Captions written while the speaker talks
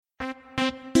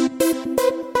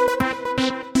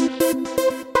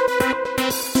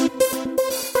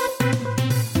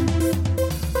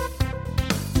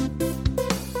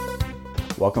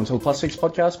Welcome to the Plus Six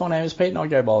Podcast. My name is Pete and I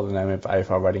go by the name of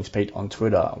AFL Ratings Pete on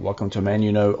Twitter. Welcome to a man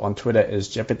you know on Twitter as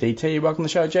JepDT. Welcome to the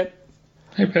show, Jep.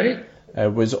 Hey, Pete.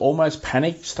 It was almost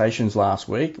panic stations last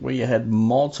week. We had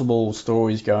multiple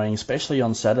stories going, especially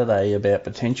on Saturday, about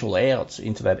potential outs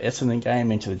into that Essendon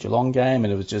game, into the Geelong game,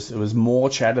 and it was more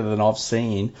chatter than I've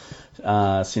seen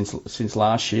since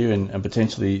last year and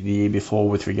potentially the year before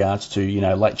with regards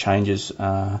to late changes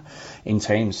in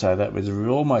teams. So that was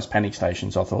almost panic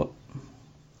stations, I thought.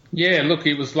 Yeah, look,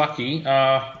 it was lucky.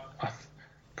 I'm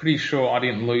pretty sure I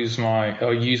didn't use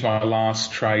my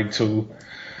last trade till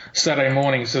Saturday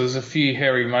morning, so there's a few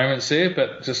hairy moments there,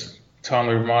 but just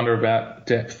timely reminder about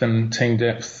depth and team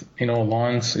depth in all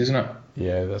lines, isn't it?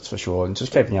 Yeah, that's for sure. And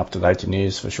just keeping up to date in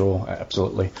news for sure,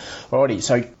 absolutely. Alrighty,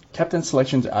 so captain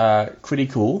selections are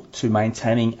critical to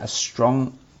maintaining a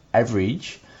strong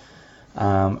average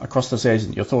across the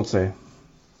season. Your thoughts there?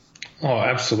 Oh,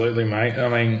 absolutely, mate. I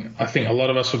mean, I think a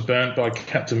lot of us were burnt by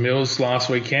Captain Mills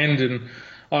last weekend, and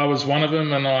I was one of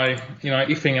them, and I,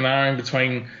 iffing and ahhing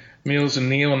between Mills and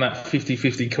Neil, and that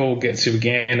 50-50 call gets you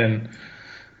again, and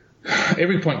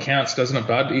every point counts, doesn't it,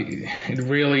 bud? It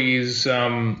really is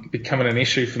becoming an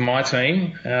issue for my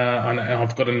team, and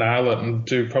I've got to nail it and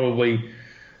do probably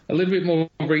a little bit more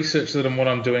research than what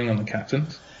I'm doing on the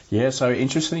captains. Yeah, so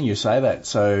interesting you say that.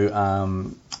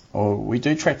 So we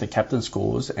do track the captain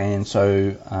scores, and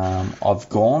so I've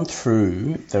gone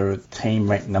through the team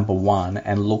ranked number one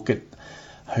and look at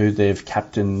who they've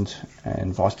captained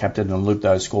and vice-captained and looped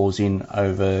those scores in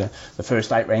over the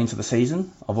first 8 rounds of the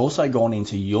season. I've also gone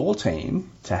into your team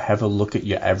to have a look at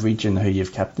your average and who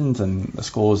you've captained and the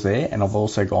scores there, and I've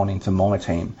also gone into my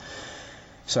team.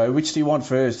 So which do you want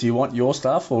first? Do you want your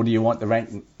stuff or do you want the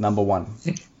rank number one?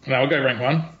 No, I'll go rank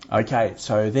one. Okay,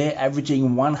 so they're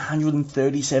averaging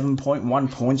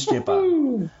 137.1 points, Jeppa.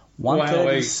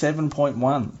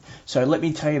 137.1. So let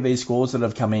me tell you these scores that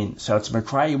have come in. So it's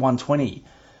McRae 120.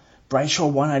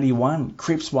 Brayshaw 181,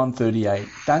 Cripps 138,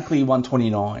 Dunkley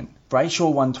 129, Brayshaw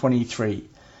 123,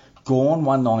 Gawn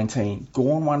 119,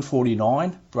 Gawn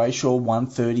 149, Brayshaw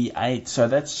 138. So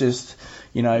that's just,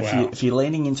 if you're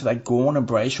leaning into that Gawn and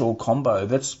Brayshaw combo,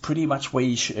 that's pretty much where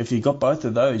if you got both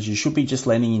of those, you should be just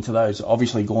leaning into those.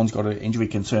 Obviously, Gawn's got an injury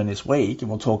concern this week, and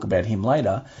we'll talk about him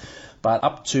later. But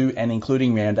up to and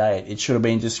including round 8, it should have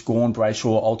been just Gawn,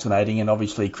 Brayshaw alternating, and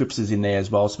obviously Cripps is in there as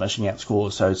well, smashing out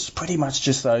scores. So it's pretty much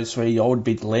just those three I would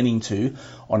be leaning to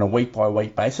on a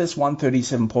week-by-week basis.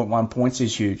 137.1 points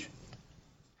is huge.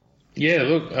 Yeah,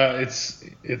 look,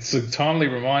 it's a timely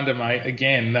reminder, mate,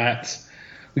 again, that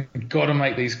we've got to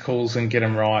make these calls and get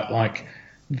them right. Like,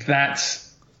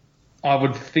 that's... I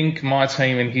would think my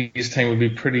team and his team would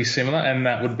be pretty similar, and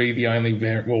that would be the only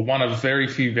one of very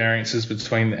few variances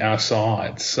between our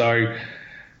sides. So,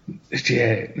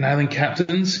 yeah, nailing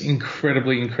captains,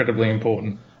 incredibly, incredibly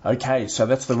important. Okay, so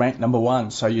that's the rank number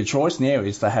one. So your choice now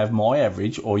is to have my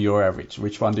average or your average.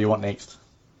 Which one do you want next?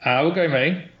 We'll go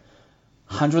me.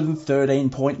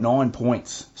 113.9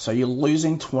 points. So you're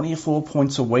losing 24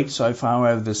 points a week so far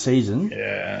over the season.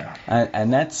 Yeah.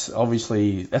 And that's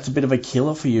obviously, that's a bit of a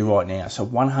killer for you right now. So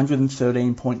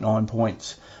 113.9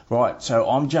 points. Right, so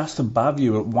I'm just above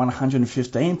you at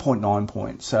 115.9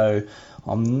 points. So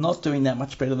I'm not doing that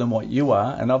much better than what you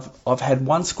are. And I've had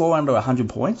one score under 100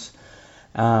 points.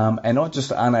 And I'm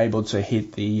just unable to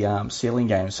hit the ceiling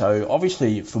game. So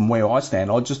obviously, from where I stand,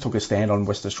 I just took a stand on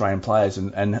West Australian players,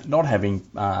 and not having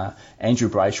Andrew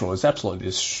Brayshaw has absolutely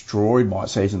destroyed my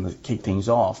season to kick things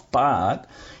off. But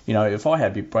if I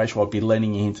had Brayshaw, I'd be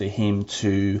leaning into him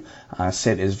to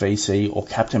set as VC or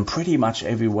captain pretty much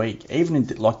every week, even in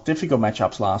difficult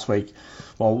matchups last week.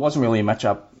 Well, it wasn't really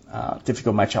a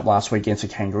difficult matchup last week against the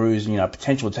Kangaroos.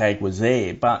 Potential tag was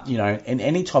there, but in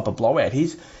any type of blowout,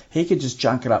 he could just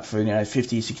junk it up for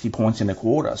 50, 60 points in a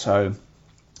quarter. So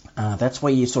that's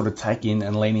where you sort of take in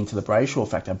and lean into the Brayshaw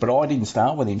factor. But I didn't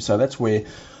start with him, so that's where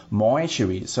my issue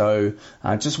is. So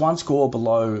just one score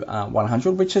below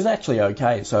 100, which is actually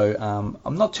okay. So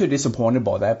I'm not too disappointed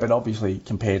by that, but obviously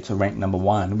compared to rank number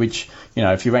one, which,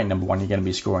 if you rank number one, you're going to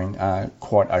be scoring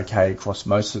quite okay across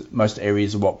most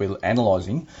areas of what we're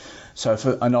analysing. So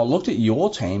and I looked at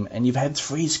your team, and you've had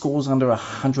 3 scores under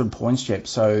 100 points, Jep.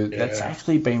 So that's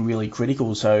actually been really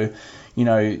critical. So,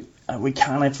 we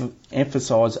can't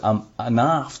emphasise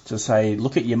enough to say,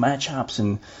 look at your matchups,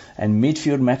 and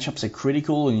midfield matchups are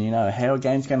critical, and how a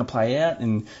game's going to play out,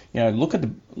 and look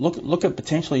at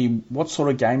potentially what sort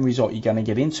of game result you're going to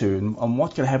get into, and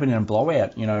what could happen in a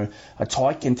blowout. A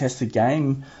tight contested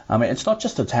game. I mean, it's not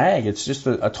just a tag; it's just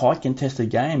a tight contested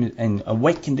game, and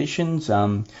wet conditions.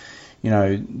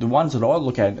 the ones that I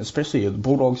look at, especially the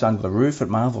Bulldogs under the roof at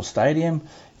Marvel Stadium,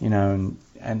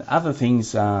 and other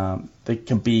things that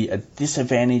can be a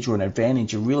disadvantage or an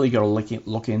advantage, you really got to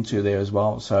look into there as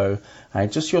well. So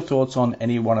just your thoughts on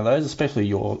any one of those, especially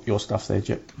your stuff there,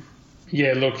 Jep.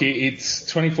 Yeah, look, it's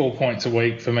 24 points a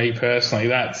week for me personally.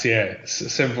 That's,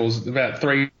 several, about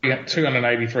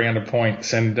 280, 300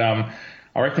 points. And I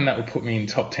reckon that would put me in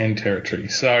top 10 territory.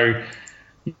 So,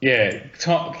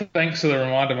 thanks for the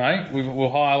reminder, mate. We'll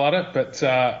highlight it. But,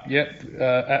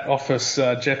 at Office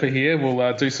Jeppa here,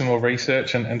 we'll do some more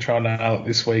research and try and nail it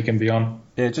this week and beyond.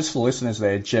 Yeah, just for listeners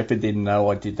there, Jeppa didn't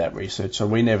know I did that research, so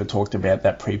we never talked about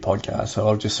that pre-podcast, so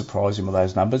I'll just surprise him with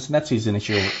those numbers, and that's his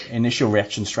initial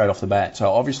reaction straight off the bat. So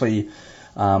obviously,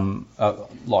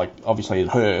 obviously it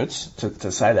hurts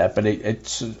to say that, but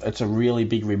it's a really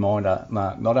big reminder,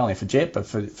 not only for Jep, but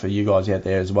for you guys out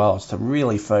there as well, is to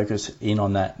really focus in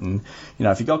on that. And,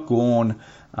 if you got Gawn,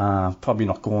 probably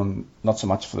not Gawn, not so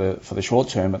much for the short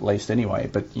term at least anyway,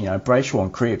 but, Brayshaw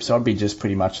and Cripps, I'd be just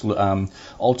pretty much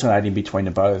alternating between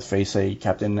the both, VC,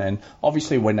 captain, and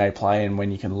obviously when they play and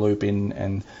when you can loop in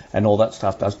and all that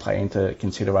stuff does play into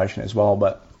consideration as well.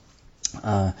 But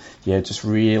just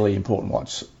really important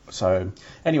watch. So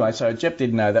anyway, Jep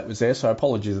didn't know that was there, so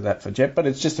apologies for that for Jep, but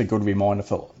it's just a good reminder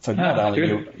for not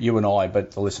only you and I,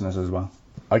 but the listeners as well.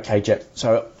 Okay, Jep,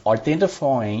 so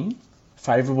identifying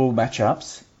favourable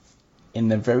matchups in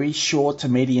the very short to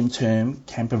medium term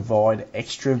can provide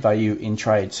extra value in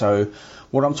trade. So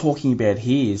what I'm talking about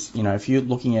here is, if you're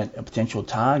looking at a potential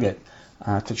target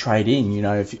to trade in,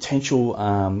 if potential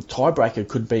tiebreaker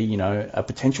could be, a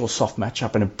potential soft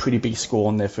matchup and a pretty big score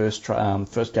on their first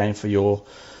game for your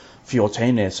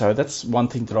team there. So that's one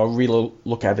thing that I really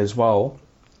look at as well,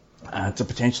 to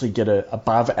potentially get a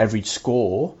above average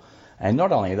score. And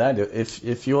not only that,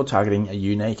 if you're targeting a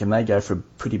unique and they go for a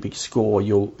pretty big score,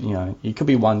 you could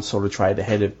be one sort of trade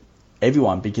ahead of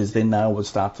everyone, because then they will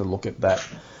start to look at that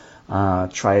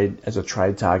trade as a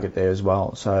trade target there as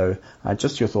well. So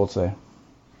just your thoughts there.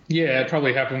 Yeah, it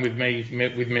probably happened with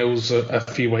me with Mills a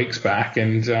few weeks back,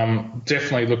 and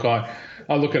definitely look,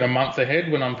 I look at a month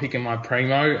ahead when I'm picking my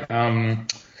primo.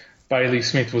 Bailey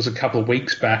Smith was a couple of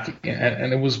weeks back,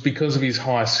 and it was because of his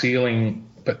high ceiling,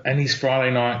 and his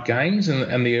Friday night games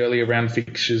and the earlier round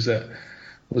fixtures that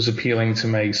was appealing to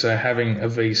me. So having a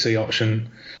VC option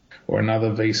or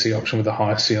another VC option with a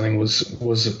high ceiling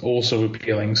was also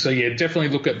appealing. So yeah, definitely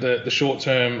look at the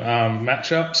short-term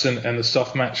matchups and the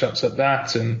soft matchups at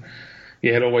that. And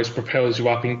yeah, it always propels you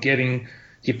up in getting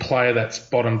your player that's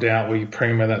bottomed out, or your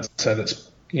primo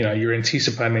that's you're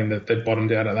anticipating that they've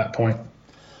bottomed out at that point.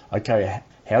 Okay,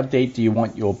 how deep do you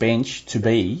want your bench to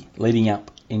be leading up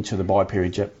into the bye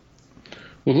period, Jep?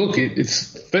 Well, look,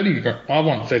 it's 30. I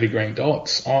want 30 green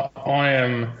dots. I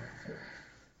am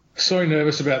so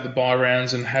nervous about the bye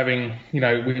rounds and having,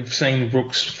 we've seen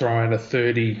Rooks throw out a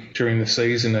 30 during the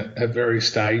season at various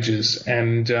stages,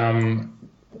 and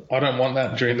I don't want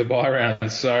that during the bye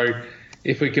rounds. So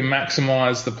if we can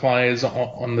maximise the players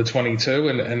on the 22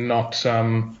 and not,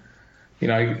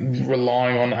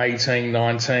 relying on 18,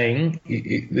 19,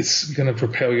 it's going to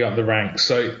propel you up the ranks.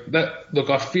 So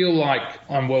I feel like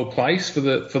I'm well placed for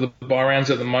the bye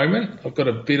rounds at the moment. I've got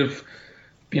a bit of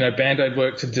band-aid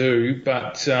work to do,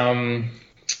 but I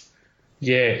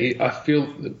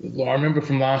remember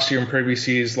from last year and previous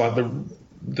years, like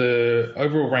the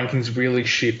overall rankings really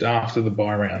shift after the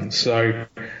bye round. So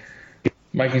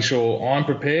making sure I'm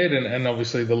prepared, and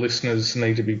obviously the listeners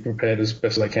need to be prepared as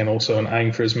best they can also, and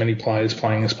aim for as many players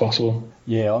playing as possible.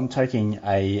 Yeah, I'm taking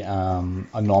a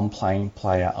non-playing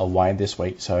player away this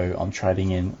week, so I'm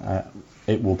trading in.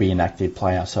 It will be an active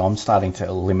player, so I'm starting to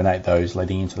eliminate those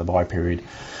leading into the bye period.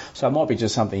 So it might be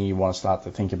just something you want to start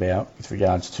to think about with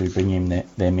regards to bringing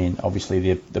them in.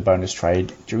 Obviously, the bonus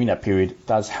trade during that period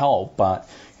does help, but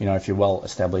if you're well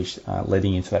established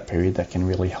leading into that period, that can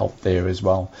really help there as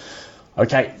well.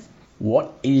 Okay,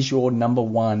 what is your number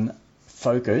one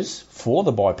focus for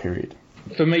the bye period?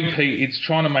 For me, Pete, it's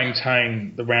trying to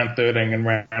maintain the round 13 and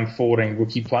round 14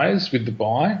 rookie players with the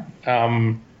bye.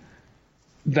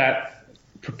 That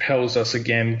propels us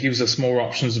again, gives us more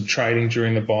options of trading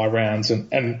during the bye rounds,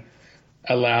 and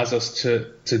allows us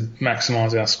to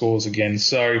maximise our scores again.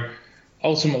 So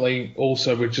ultimately,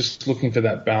 also, we're just looking for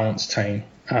that balanced team.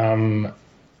 Round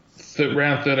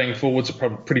 13 forwards are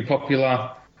pretty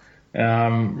popular.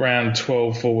 Round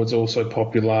 12 forwards also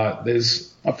popular.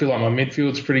 I feel like my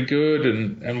midfield's pretty good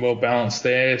and well balanced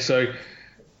there. So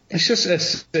it's just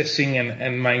assessing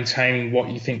and maintaining what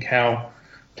you think how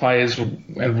players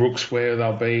and rooks, where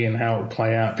they'll be and how it'll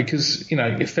play out. Because,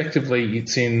 effectively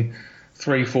it's in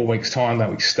 3-4 weeks' time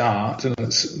that we start, and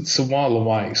it's a while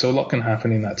away, so a lot can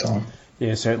happen in that time.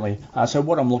 Yeah, certainly. So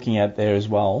what I'm looking at there as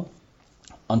well,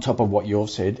 on top of what you've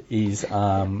said, is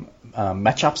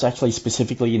matchups actually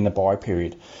specifically in the bye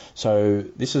period. So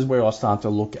this is where I start to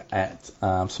look at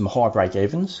some high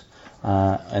break-evens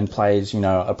and players,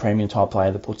 a premium type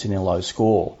player that puts in a low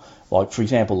score. Like, for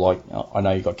example, I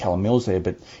know you've got Callum Mills there,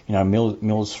 but,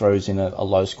 Mills throws in a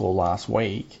low score last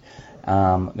week.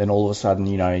 Then all of a sudden,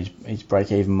 his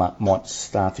break-even might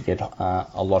start to get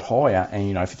a lot higher.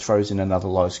 And, if he throws in another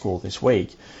low score this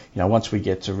week, once we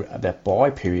get to that bye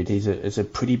period, he's a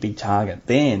pretty big target.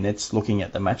 Then it's looking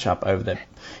at the matchup over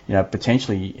that,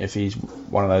 potentially if he's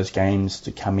one of those games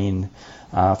to come in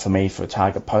for me for a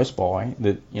target post-bye,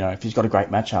 that, if he's got a great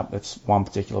matchup, that's one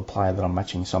particular player that I'm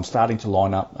matching. So I'm starting to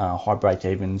line up high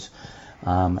break-evens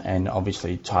and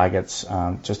obviously targets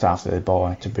just after their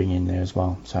bye to bring in there as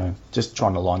well. So just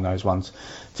trying to line those ones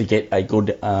to get a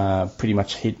good pretty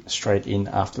much hit straight in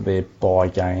after their bye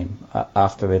game,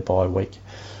 after their bye week.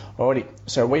 Alrighty,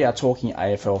 so we are talking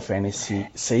AFL Fantasy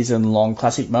Season-Long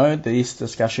Classic Mode. This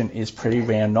discussion is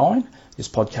pre-round 9. This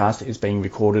podcast is being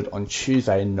recorded on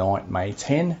Tuesday night, May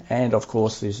 10, and of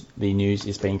course the news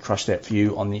is being crushed out for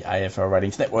you on the AFL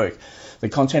Ratings Network. The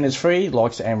content is free,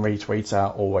 likes and retweets are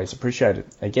always appreciated.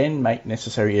 Again, make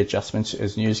necessary adjustments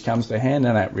as news comes to hand,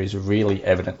 and that was really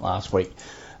evident last week.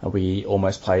 We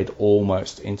played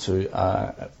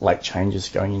into late changes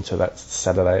going into those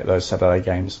Saturday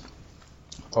games.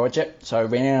 Alright, Jet, so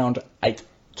round 8,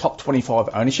 top 25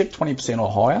 ownership, 20% or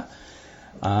higher.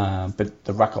 But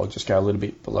the ruck, I'll just go a little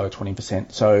bit below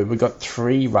 20%. So we've got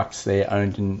 3 rucks there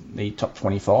owned in the top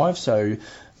 25. So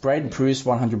Braden Preuss,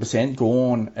 100%,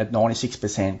 Gawn at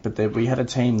 96%. But we had a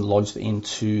team lodged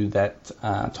into that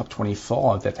top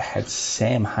 25 that had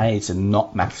Sam Hayes and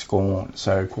not Max Gawn.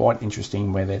 So quite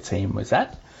interesting where their team was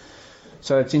at.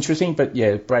 So it's interesting. But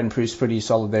yeah, Braden Preuss pretty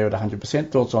solid there at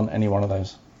 100%. Thoughts on any one of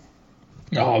those?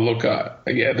 Oh, look,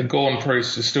 the Gawn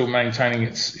Preuss is still maintaining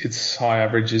its high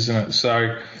average, isn't it?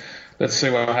 So let's see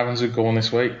what happens with Gawn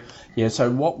this week. Yeah,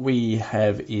 so what we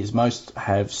have is most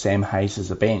have Sam Hayes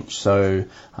as a bench. So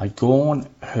Gawn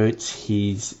hurts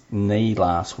his knee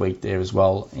last week there as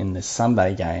well in the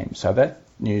Sunday game. So that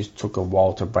news took a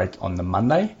while to break on the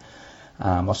Monday.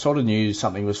 I sort of knew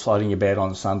something was floating about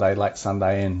on Sunday, late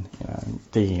Sunday, and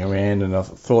digging around, and I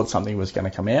thought something was going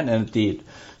to come out, and it did.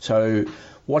 So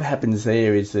what happens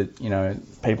there is that,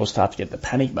 people start to get the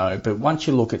panic mode. But once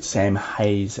you look at Sam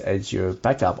Hayes as your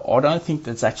backup, I don't think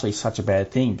that's actually such a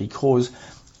bad thing, because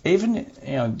even,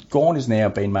 Gawn has now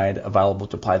been made available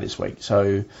to play this week.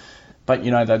 So, but,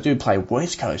 they do play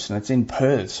West Coast and it's in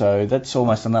Perth. So that's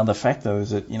almost another factor,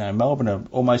 is that, Melbourne are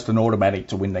almost an automatic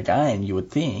to win the game, you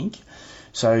would think.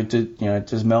 So,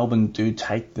 does Melbourne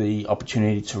take the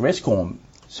opportunity to rest Gawn?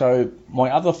 So my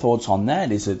other thoughts on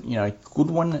that is that,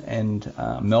 Goodwin and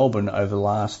Melbourne over the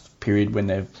last period when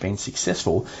they've been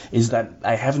successful is that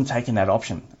they haven't taken that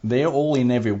option. They're all in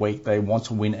every week. They want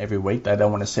to win every week. They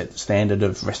don't want to set the standard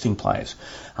of resting players.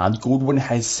 Goodwin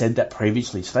has said that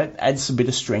previously, so that adds a bit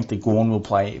of strength that Gawn will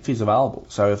play if he's available.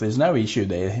 So if there's no issue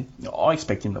there, I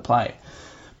expect him to play.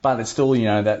 But it's still,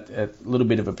 that a little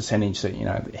bit of a percentage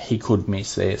that, he could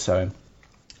miss there. So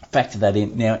factor that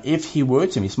in. Now, if he were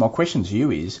to miss, my question to you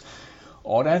is,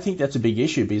 I don't think that's a big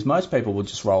issue, because most people will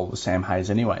just roll with Sam Hayes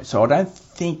anyway. So I don't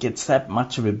think it's that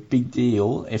much of a big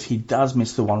deal if he does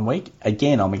miss the 1 week.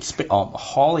 Again, I'm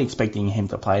highly expecting him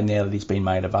to play now that he's been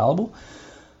made available.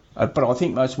 But I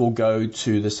think most will go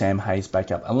to the Sam Hayes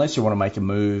backup, unless you want to make a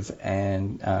move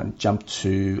and jump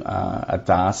to a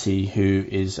Darcy, who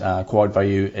is quite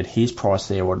value at his price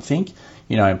there, I would think.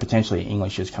 And potentially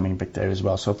English is coming back there as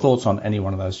well. So thoughts on any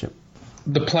one of those, Chip?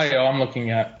 The player I'm looking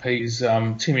at is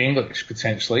Tim English,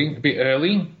 potentially. A bit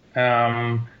early.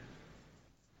 But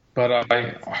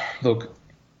I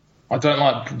don't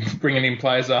like bringing in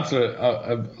players after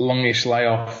a longish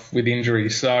layoff with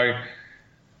injuries. So,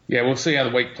 yeah, we'll see how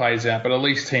the week plays out. But at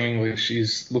least Tim English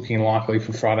is looking likely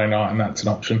for Friday night, and that's an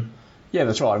option. Yeah,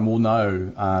 that's right, and we'll know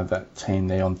that team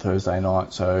there on Thursday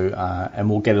night. So, and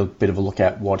we'll get a bit of a look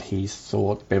at what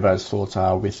Bevo's thoughts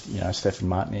are with Stephen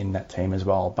Martin in that team as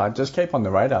well. But just keep on the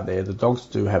radar there. The Dogs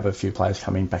do have a few players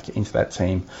coming back into that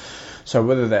team. So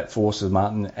whether that forces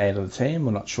Martin out of the team,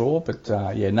 we're not sure. But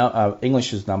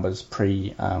English's numbers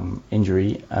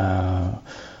pre-injury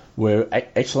were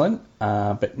excellent,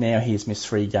 but now he's missed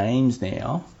 3 games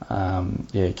now.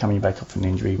 Coming back off an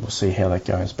injury, we'll see how that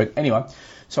goes. But anyway.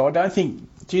 So do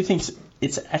you think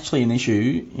it's actually an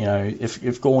issue,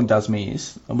 if Gawn does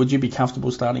miss, would you be comfortable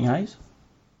starting Hayes?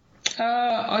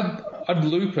 I'd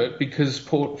loop it because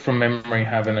Port, from memory,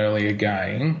 have an earlier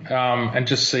game and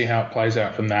just see how it plays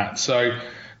out from that. So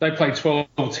they play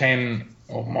 12:10,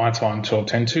 or my time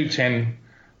 12:10,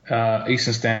 2:10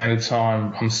 Eastern Standard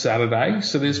Time on Saturday.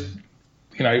 So there's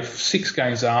 6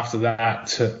 games after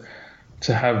that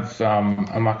to have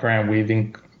a muck around with.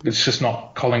 It's just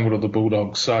not Collingwood or the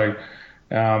Bulldogs. So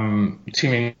Tim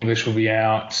English will be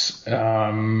out.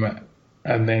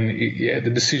 And then,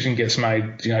 the decision gets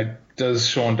made, does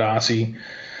Sean Darcy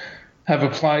have a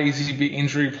play? Is he a bit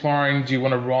injury prone? Do you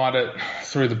want to ride it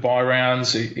through the bye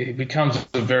rounds? It becomes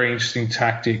a very interesting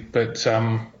tactic. But,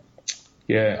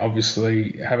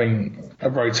 obviously having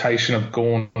a rotation of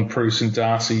Gawn, Bruce and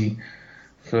Darcy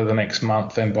for the next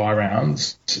month and bye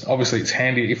rounds, obviously it's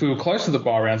handy. If we were close to the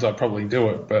bye rounds, I'd probably do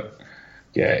it. But,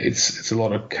 it's a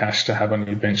lot of cash to have on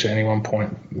your bench at any one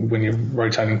point when you're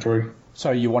rotating through.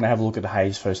 So you want to have a look at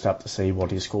Hayes first up to see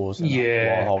what he scores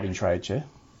while holding trades, yeah?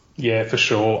 Yeah, for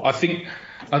sure. I think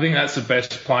that's the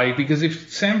best play because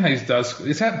if Sam Hayes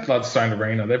it's at Bloodstone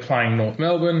Arena. They're playing North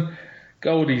Melbourne.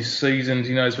 Goldie's seasoned.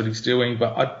 He knows what he's doing.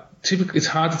 But it's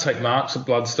hard to take marks at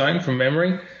Bloodstone from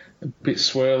memory. A bit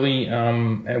swirly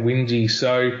and windy.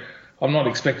 So I'm not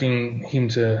expecting him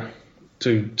to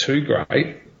do too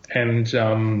great. And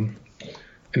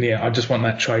I just want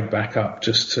that trade back up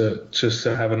just to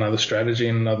have another strategy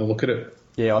and another look at it.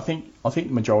 Yeah, I think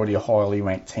the majority of highly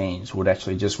ranked teams would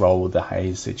actually just roll with the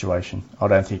Hayes situation. I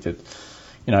don't think that,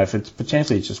 if it's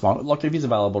potentially just one, like if he's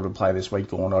available to play this week,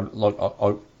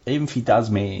 even if he does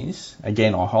miss,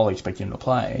 again, I highly expect him to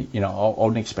play. I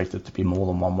wouldn't expect it to be more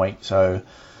than 1 week. So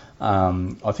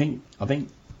I think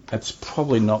that's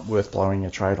probably not worth blowing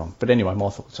a trade on. But anyway, my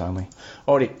thoughts only.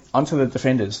 Alrighty, onto the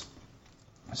defenders.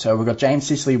 So we've got James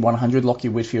Sicily 100, Lockie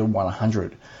Whitfield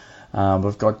 100.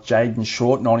 We've got Jaden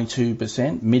Short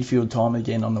 92%, midfield time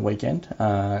again on the weekend.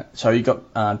 So you've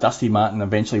got Dusty Martin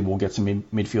eventually will get some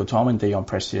midfield time, and Dion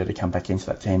Prestia to come back into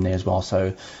that team there as well.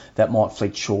 So that might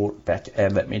flick Short back out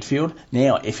of that midfield.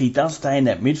 Now, if he does stay in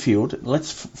that midfield,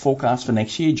 let's forecast for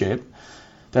next year, Jeb.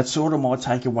 That sort of might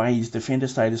take away his defender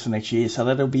status for next year, so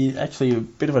that'll be actually a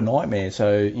bit of a nightmare.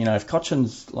 So,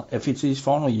 if it's his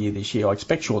final year this year, I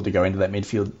expect Short to go into that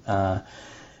midfield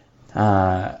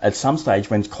at some stage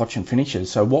when Cochin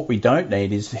finishes. So what we don't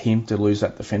need is him to lose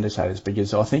that defender status,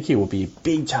 because I think he will be a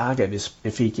big target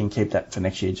if he can keep that for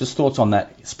next year. Just thoughts on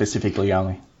that specifically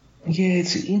only. Yeah,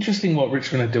 it's interesting what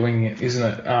Richmond are doing, isn't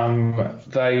it?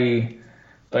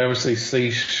 They obviously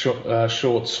see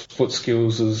Short's foot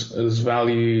skills as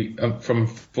value from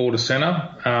forward to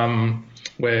centre,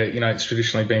 where it's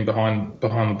traditionally been behind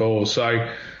the ball. So,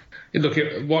 look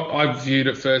at what I viewed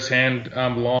at first hand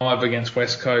live against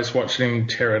West Coast, watching him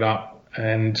tear it up,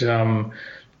 and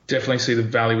definitely see the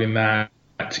value in that.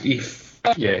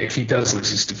 If he does lose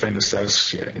his defender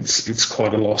status, it's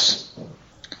quite a loss.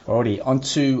 Alrighty, on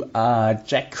to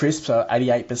Jack Crisp, so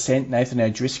 88%, Nathan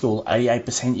O'Driscoll,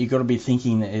 88%. You've got to be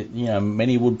thinking that,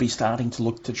 many would be starting to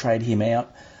look to trade him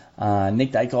out.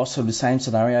 Nick Dacos, so the same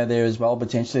scenario there as well.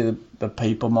 Potentially the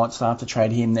people might start to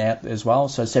trade him out as well.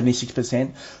 So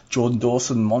 76%. Jordan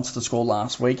Dawson monster score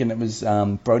last week, and it was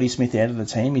Brodie Smith out of the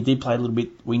team. He did play a little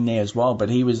bit wing there as well, but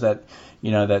he was that,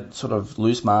 that sort of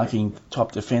loose marking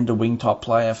top defender, wing top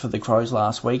player for the Crows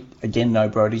last week. Again, no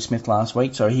Brodie Smith last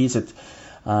week. So he's at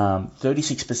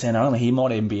 36% only. He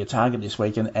might even be a target this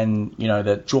week. And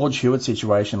that George Hewitt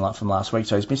situation from last week.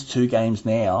 So he's missed 2 games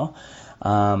now.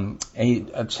 Sam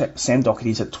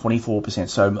Doherty's at 24%.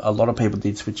 So a lot of people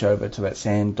did switch over to that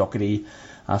Sam Doherty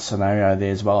scenario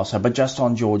there as well. So, but just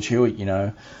on George Hewitt,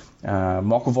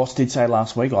 Michael Voss did say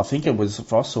last week, I think it was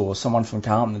Voss or someone from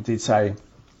Carlton that did say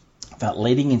that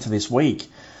leading into this week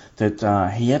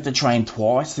that he had to train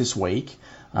twice this week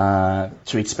to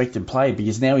expect to play,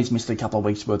 because now he's missed a couple of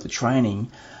weeks worth of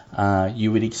training.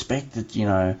 You would expect that,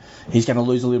 he's going to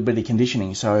lose a little bit of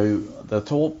conditioning. So the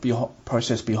thought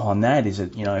process behind that is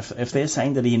that, if they're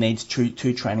saying that he needs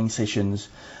two training sessions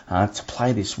to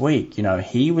play this week,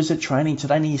 he was at training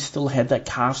today and he still had that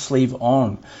calf sleeve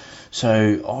on.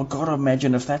 So I've got to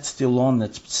imagine if that's still on,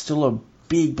 that's still a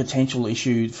big potential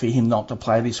issue for him not to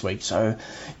play this week. So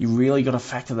you really got to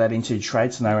factor that into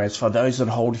trade scenarios for those that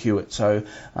hold Hewitt. So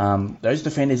those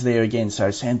defenders there again.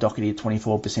 So Sam Doherty at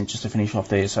 24% just to finish off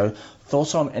there. So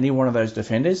thoughts on any one of those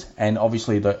defenders, and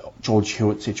obviously the George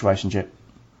Hewitt situation, Jet?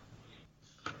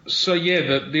 So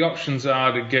the options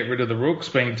are to get rid of the rooks,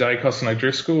 being Dacos and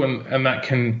O'Driscoll, and that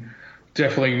can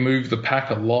definitely move the pack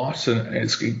a lot. And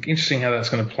it's interesting how that's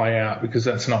going to play out, because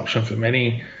that's an option for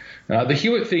many. The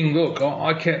Hewitt thing, look,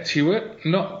 I kept Hewitt,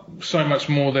 not so much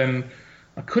more than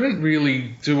I couldn't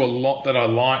really do a lot that I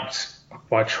liked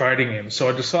by trading him. So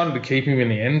I decided to keep him in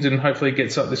the end, and hopefully he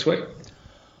gets up this week.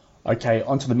 Okay,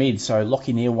 onto the mid. So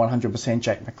Lachie Neale, 100%,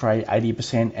 Jack Macrae,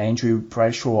 80%, Andrew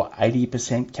Brayshaw,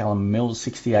 80%, Callum Mills,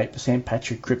 68%,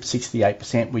 Patrick Cripps,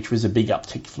 68%, which was a big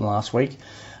uptick from last week.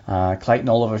 Clayton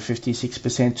Oliver,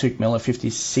 56%, Tuke Miller,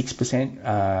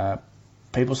 56%.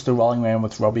 People still rolling around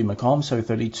with Robbie McComb, so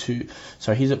 32.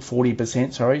 So he's at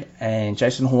 40%, sorry. And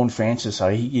Jason Horne-Francis, so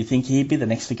you think he'd be the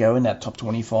next to go in that top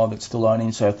 25 that's still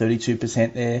owning, so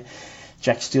 32% there.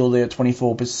 Jack Steele there at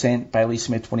 24%, Bailey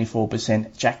Smith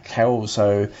 24%, Jack Carroll,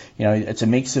 so, it's a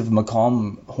mix of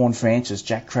McComb, Horne-Francis,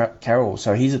 Jack Carroll,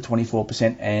 so he's at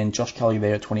 24%, and Josh Kelly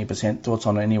there at 20%. Thoughts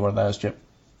on any one of those, Jip?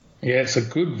 Yeah, it's a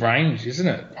good range, isn't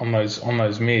it, on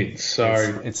those mids?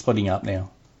 So it's splitting up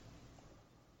now.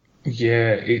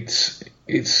 Yeah, it's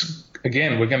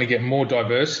again, we're going to get more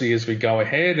diversity as we go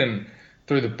ahead, and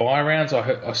through the bye rounds, I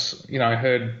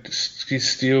heard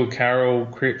Steele, Carroll,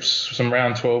 Cripps, some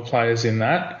round 12 players in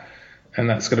that, and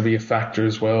that's going to be a factor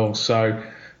as well. So,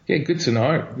 yeah, good to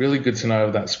know. Really good to know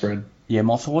of that spread. Yeah,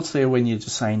 my thoughts there when you're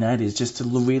just saying that is just to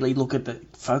really look at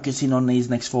focus in on these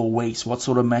next 4 weeks. What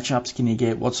sort of matchups can you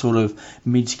get? What sort of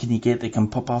mids can you get that can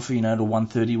pop off, to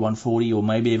 130, 140, or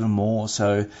maybe even more?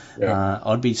 So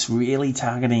I'd be really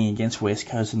targeting against West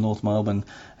Coast and North Melbourne,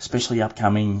 especially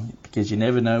upcoming, because you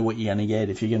never know what you're going to get.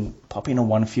 If you can pop in a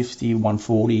 150,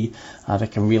 140,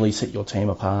 that can really set your team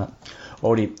apart.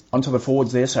 Alrighty, onto the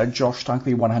forwards there. So Josh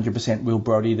Dunkley, 100%. Will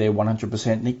Brodie there,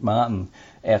 100%. Nick Martin,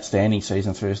 outstanding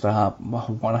season first half,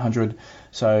 100.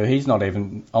 So I'm not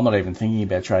even thinking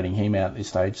about trading him out at this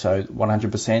stage. So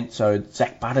 100%. So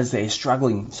Zach Butters there,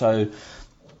 struggling. So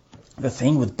the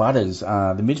thing with Butters,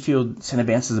 the midfield centre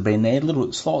bounces have been there,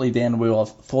 slightly down where I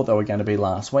thought they were going to be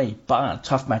last week, but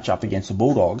tough matchup against the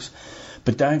Bulldogs.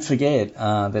 But don't forget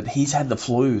that he's had the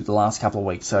flu the last couple of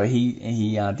weeks. So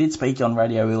he did speak on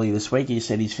radio earlier this week. He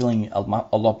said he's feeling a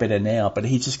lot better now, but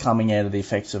he's just coming out of the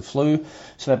effects of flu.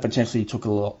 So that potentially took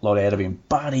a lot out of him.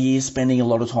 But he is spending a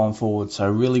lot of time forward. So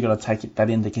really got to take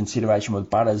that into consideration with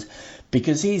Butters,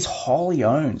 because he's highly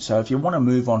owned. So if you want to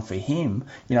move on for him,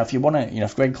 if you want to,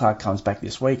 if Greg Clark comes back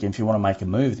this week, and if you want to make a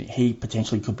move, he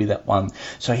potentially could be that one.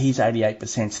 So he's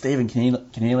 88%. Stephen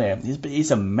Coniglio, he's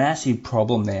a massive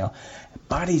problem now.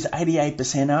 But he's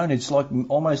 88% owned. It's like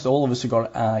almost all of us have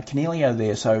got Coniglio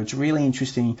there. So it's really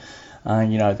interesting,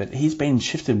 that he's been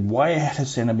shifted way out of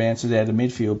centre bounces, out of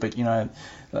midfield. But,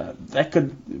 that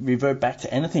could revert back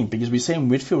to anything, because we've seen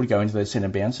Whitfield go into those centre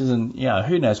bounces, and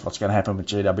who knows what's going to happen with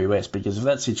GWS, because if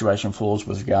that situation falls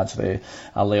with regards to their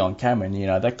Leon Cameron,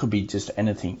 that could be just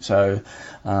anything. So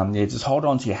just hold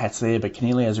on to your hats there. But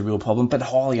Coniglio is a real problem, but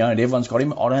highly owned. Everyone's got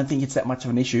him. I don't think it's that much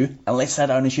of an issue unless that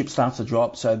ownership starts to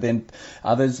drop. So then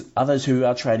others who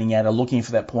are trading out are looking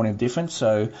for that point of difference.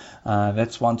 So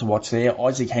that's one to watch there.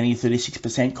 Isaac Henney,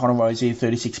 36%. Connor Rosier,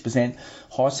 36%.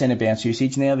 High centre bounce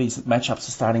usage. Now these matchups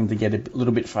are starting to get a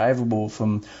little bit favourable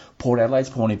from Port Adelaide's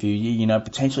point of view.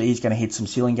 Potentially he's going to hit some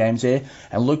ceiling games there.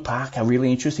 And Luke Parker,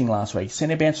 really interesting last week.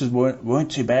 Centre bounces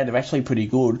weren't too bad. They're actually pretty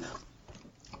good.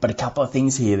 But a couple of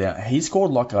things here. He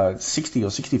scored like a 60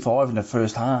 or 65 in the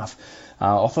first half.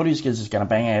 I thought he was just going to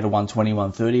bang out a 120,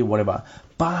 130 or whatever.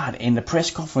 But in the press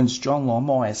conference, John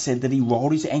Longmire said that he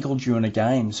rolled his ankle during a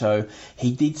game. So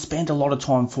he did spend a lot of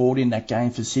time forward in that game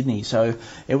for Sydney. So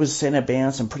it was centre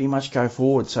bounce and pretty much go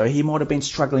forward. So he might have been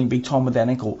struggling big time with that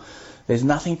ankle. There's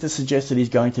nothing to suggest that he's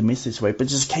going to miss this week, but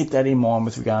just keep that in mind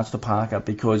with regards to Parker,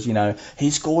 because, he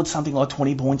scored something like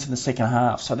 20 points in the second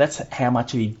half. So that's how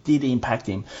much he did impact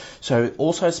him. So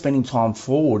also spending time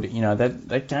forward,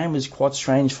 that game was quite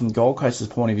strange from Gold Coast's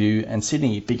point of view and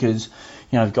Sydney, because,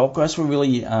 the Gold Coast were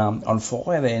really on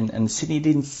fire there, and Sydney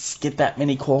didn't get that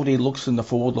many quality looks in the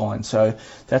forward line. So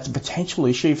that's a potential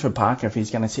issue for Parker if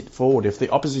he's going to sit forward. If the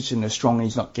opposition is strong and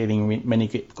he's not getting many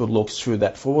good looks through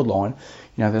that forward line,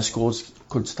 the scores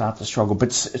could start to struggle. But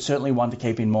it's certainly one to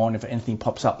keep in mind if anything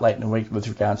pops up late in the week with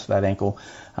regards to that ankle.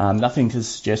 Nothing to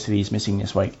suggest that he's missing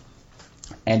this week.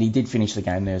 And he did finish the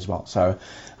game there as well. So,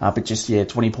 but just,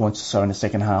 20 points or so in the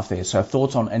second half there. So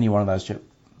thoughts on any one of those, Chip?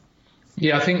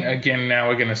 Yeah, I think, again, now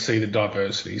we're going to see the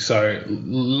diversity. So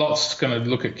lots going to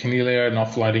look at Coniglio and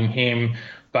offloading him.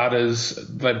 Butters,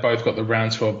 they've both got the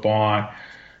round 12 bye.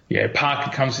 Yeah, Parker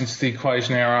comes into the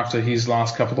equation now after his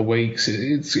last couple of weeks.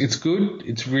 It's good.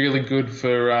 It's really good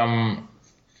for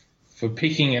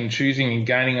picking and choosing and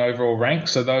gaining overall rank.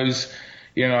 So those,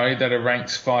 that are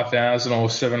ranked 5,000 or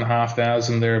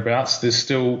 7,500 thereabouts, there's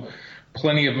still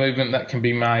plenty of movement that can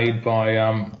be made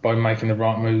by making the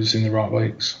right moves in the right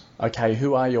weeks. Okay,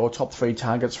 who are your top 3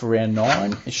 targets for round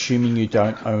 9, assuming you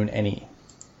don't own any?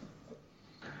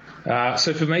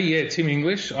 So for me, yeah, Tim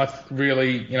English,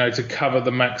 really, to cover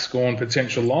the Max Gawn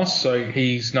potential loss. So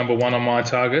he's number one on my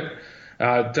target.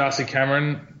 Darcy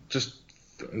Cameron, just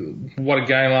what a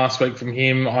game last week from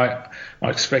him. I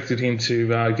expected him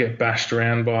to get bashed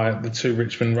around by the two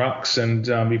Richmond rucks,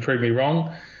 and he proved me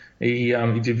wrong. He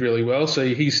did really well, so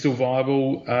he's still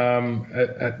viable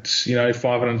at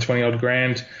 520 odd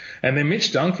grand. And then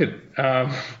Mitch Duncan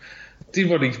did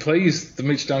what he pleased, the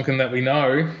Mitch Duncan that we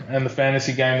know and the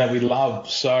fantasy game that we love.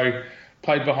 So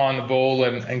played behind the ball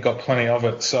and got plenty of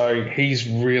it. So he's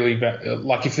really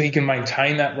if he can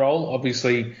maintain that role,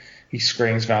 obviously he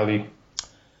screams value.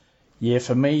 Yeah,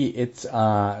 for me it's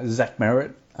Zach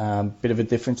Merritt. Bit of a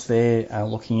difference there,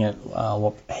 looking at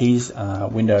what his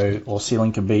window or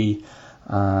ceiling could be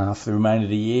for the remainder of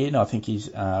the year, and I think he's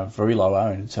very low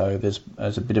owned, so there's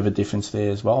a bit of a difference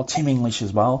there as well. Tim English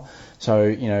as well, so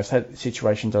if that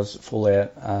situation does fall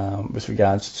out with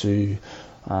regards to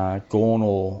Gawn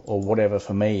or whatever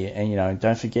for me, and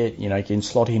don't forget, you can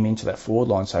slot him into that forward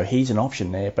line, so he's an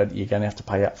option there, but you're going to have to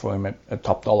pay up for him at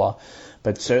top dollar.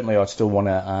 But certainly I'd still want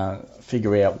to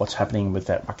figure out what's happening with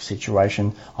that ruck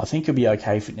situation. I think he'll be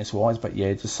okay fitness-wise, but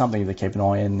yeah, just something to keep an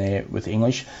eye on there with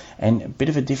English. And a bit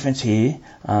of a difference here,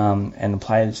 and the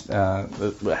players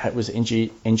that was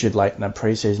injured late in the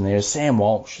pre-season there is Sam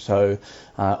Walsh. So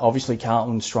obviously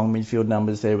Carlton, strong midfield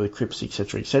numbers there with Cripps,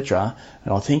 etc.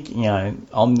 And I think,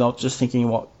 I'm not just thinking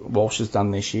what Walsh has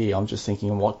done this year, I'm just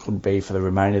thinking what could be for the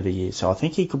remainder of the year. So I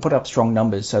think he could put up strong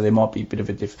numbers, so there might be a bit of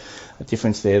a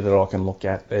difference there that I can look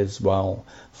at as well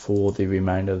for the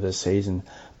remainder of the season.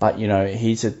 But,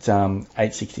 he's at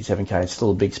 867k. It's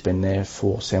still a big spend there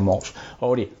for Sam Walsh.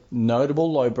 Already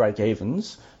notable low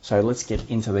break-evens. So let's get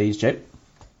into these, Jet.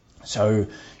 So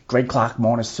Greg Clark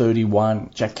minus 31,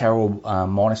 Jack Carroll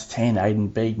minus 10, Aiden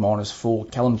Beeg minus 4,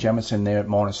 Callum Jamieson there at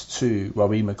minus 2,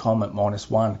 Robbie McComb at minus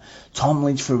 1, Tom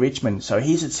Lynch for Richmond. So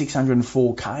he's at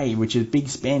 604k, which is a big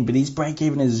spend, but his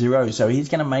break-even is 0, so he's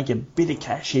going to make a bit of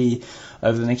cash here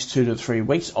over the next 2 to 3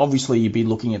 weeks. Obviously, you'd be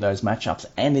looking at those matchups,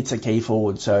 and it's a key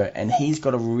forward, and he's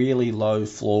got a really low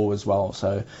floor as well.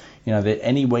 So, that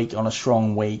any week on a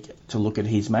strong week to look at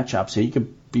his matchups, so you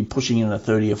could be pushing in a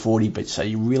 30 or 40, but so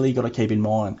you really got to keep in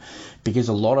mind, because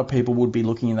a lot of people would be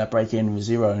looking at that break-even of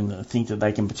 0 and think that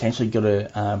they can potentially get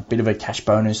a bit of a cash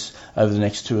bonus over the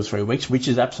next 2 or 3 weeks, which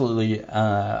is absolutely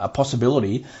a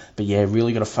possibility. But yeah,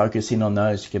 really got to focus in on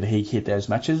those to hit those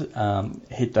matches,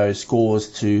 hit those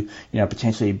scores to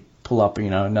potentially pull up,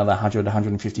 another 100,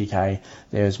 150k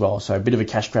there as well. So a bit of a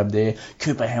cash grab there.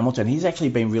 Cooper Hamilton, he's actually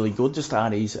been really good to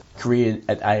start his career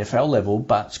at AFL level,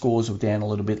 but scores were down a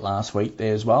little bit last week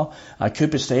there as well.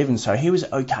 Cooper Stevens, so he was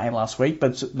okay last week,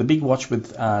 but the big watch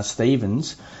with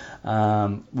Stevens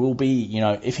will be,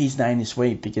 if he's named this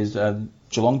week, because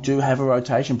Geelong do have a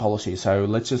rotation policy, so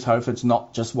let's just hope it's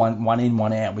not just one in,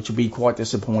 one out, which would be quite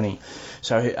disappointing.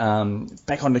 So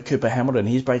back on to Cooper Hamilton,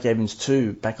 his break-even's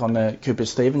 2. Back on to Cooper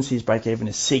Stevens, his break-even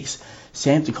is 6.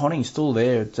 Sam De Koning still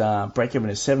there at break-even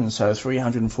is 7, so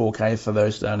 304k for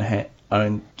those that don't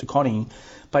own De Koning.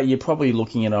 But you're probably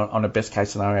looking at on a best-case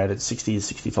scenario at 60 to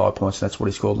 65 points. That's what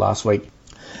he scored last week.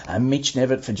 Mitch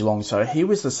Nevitt for Geelong. So he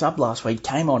was the sub last week,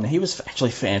 came on. He was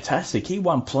actually fantastic. He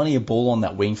won plenty of ball on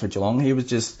that wing for Geelong.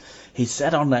 He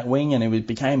sat on that wing and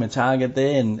became a target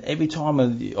there. And every time,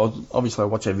 obviously I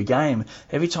watch every game,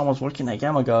 every time I was watching that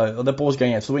game, I go, oh, that ball's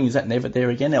going out to the wing. Is that Nevitt there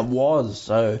again? It was.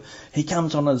 So he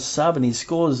comes on as a sub and he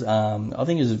scores, I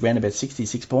think it was around about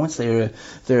 66 points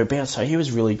thereabouts. So he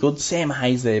was really good. Sam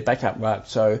Hayes there, backup ruck.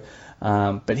 So,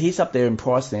 but he's up there in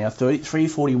price now,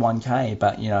 341k,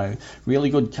 but, really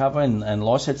good cover, and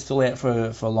Lycett's still out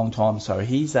for a long time, so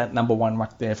he's that number 1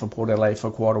 ruck there for Port Adelaide for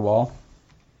quite a while.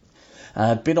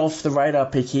 A bit off the radar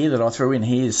pick here that I threw in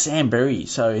here is Sam Berry.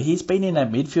 So he's been in that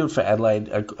midfield for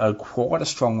Adelaide quite a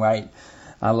strong rate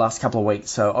last couple of weeks.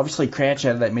 So obviously Crouch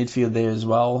out of that midfield there as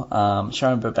well.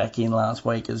 Schoenberg back in last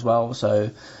week as well.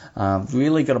 So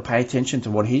really got to pay attention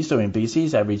to what he's doing, because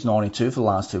he's averaged 92 for the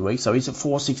last 2 weeks. So he's at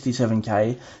 467k.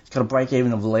 He's got a break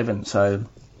even of 11. So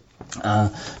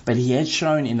but he has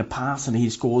shown in the past that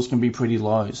his scores can be pretty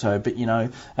low. So, but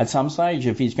at some stage,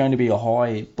 if he's going to be a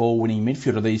high ball-winning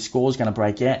midfielder, these scores are going to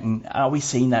break out. And are we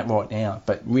seeing that right now?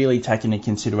 But really taking into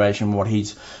consideration what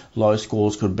his low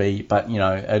scores could be. But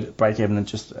at break-even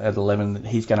just at 11,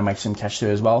 he's going to make some cash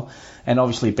there as well. And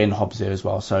obviously Ben Hobbs there as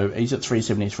well. So he's at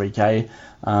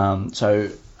 373k. So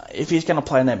if he's going to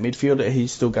play in that midfield,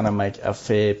 he's still going to make a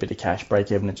fair bit of cash.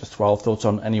 Break-even at just 12. Thoughts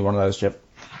on any one of those, Jeff?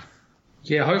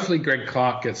 Yeah, hopefully Greg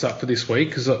Clark gets up for this week,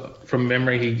 because from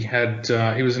memory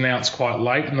he was announced quite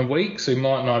late in the week, so he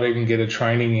might not even get a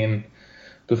training in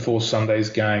before Sunday's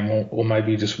game, or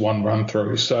maybe just one run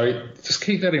through. So just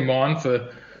keep that in mind for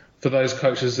those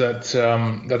coaches that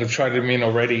have traded him in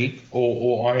already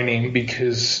or own him,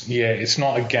 because it's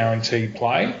not a guaranteed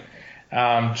play,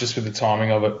 just with the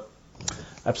timing of it.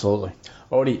 Absolutely.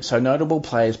 Alrighty, so notable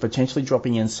players potentially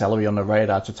dropping in salary on the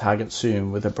radar to target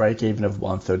soon with a break-even of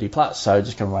 130 plus. So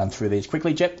just going to run through these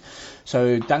quickly, Jep.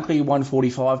 So Dunkley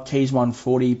 145, Keys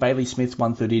 140, Bailey Smith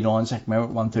 139, Zach Merritt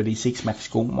 136, Max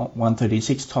Gorn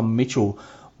 136, Tom Mitchell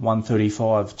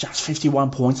 135. Just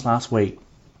 51 points last week.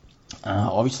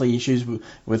 Obviously issues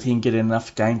with him getting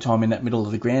enough game time in that middle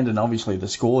of the ground, and obviously the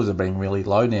scores are being really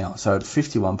low now. So at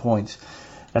 51 points,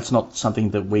 that's not something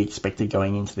that we expected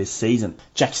going into this season.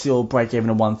 Jack Steele break even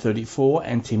at 134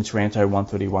 and Tim Taranto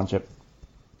 131. Jep.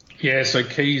 Yeah, so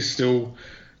Keys still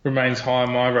remains high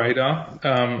on my radar,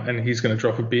 and he's going to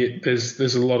drop a bit.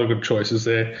 There's a lot of good choices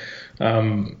there.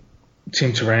 Tim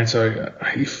Taranto,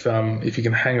 if you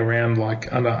can hang around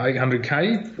like under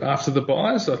 800k after the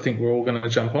buys, I think we're all going to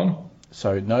jump on.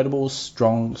 So notable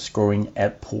strong scoring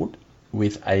output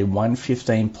with a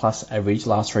 115 plus average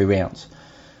last 3 rounds.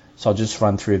 So I'll just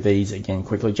run through these again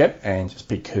quickly, Jep, and just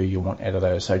pick who you want out of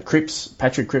those. So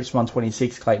Patrick Cripps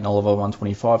 126, Clayton Oliver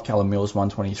 125, Callum Mills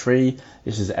 123.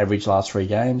 This is average last 3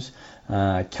 games.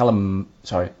 Callum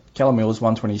Mills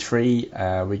 123.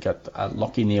 We got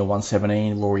Lockie Neal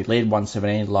 117, Rory Laird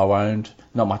 117, low owned,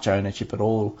 not much ownership at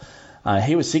all.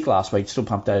 He was sick last week, still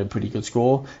pumped out a pretty good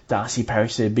score. Darcy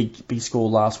Parish did a big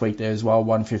score last week there as well,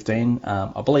 115.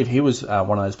 I believe he was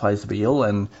one of those players to be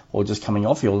ill or just coming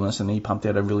off illness, and he pumped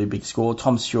out a really big score.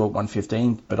 Tom Stewart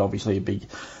 115, but obviously a big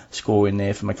score in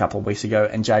there from a couple of weeks ago.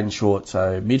 And Jaden Short,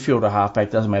 so midfielder, halfback,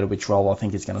 doesn't matter which role, I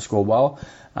think he's going to score well.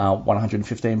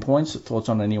 115 points. Thoughts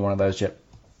on any one of those, Jep?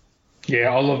 Yeah,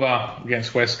 Oliver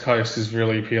against West Coast is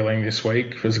really appealing this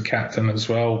week as a captain as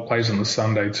well. Plays on the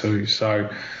Sunday too, so...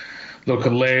 Look,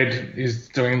 Laird is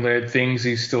doing Laird things.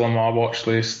 He's still on my watch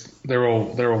list. They're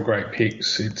all great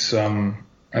picks. It's and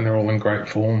they're all in great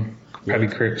form. Yeah. Paddy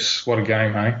Cripps, what a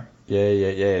game, hey?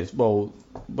 Yeah. Well,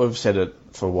 we've said it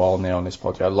for a while now on this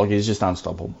podcast. Like, he's just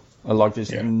unstoppable. Like,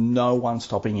 there's no one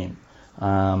stopping him.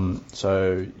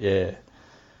 So yeah.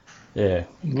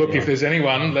 Look, if there's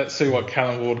anyone, let's see what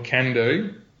Callum Ward can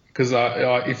do. Because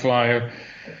if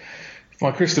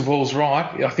my crystal ball's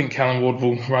right, I think Callum Ward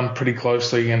will run pretty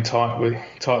closely and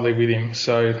tightly with him.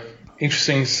 So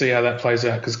interesting to see how that plays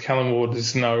out, because Callum Ward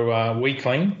is no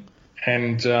weakling,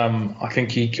 and I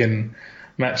think he can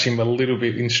match him a little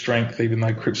bit in strength, even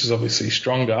though Cripps is obviously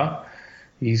stronger.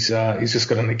 He's just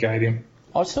got to negate him.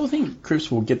 I still think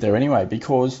Cripps will get there anyway,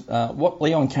 because what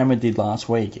Leon Cameron did last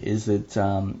week is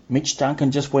that Mitch Duncan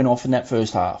just went off in that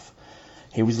first half.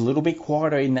 He was a little bit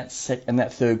quieter in that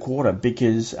third quarter,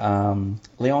 because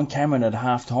Leon Cameron at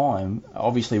half-time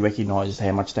obviously recognised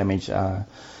how much damage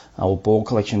or ball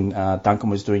collection Duncan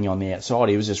was doing on the outside.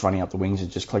 He was just running up the wings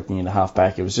and just collecting in the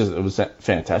half-back. It was that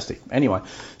fantastic. Anyway,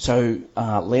 so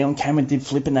Leon Cameron did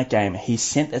flip in that game. He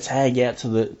sent the tag out to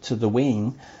the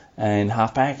wing and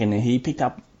half-back, and he picked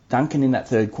up Duncan in that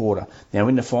third quarter. Now,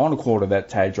 in the final quarter, that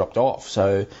tag dropped off.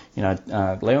 So,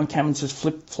 Leon Cameron's just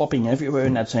flip-flopping everywhere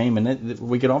in that team. And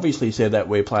we can obviously see that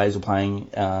where players are playing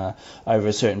over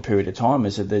a certain period of time,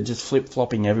 is that they're just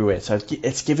flip-flopping everywhere. So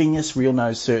it's giving us real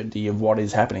no certainty of what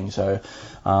is happening. So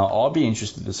I'll be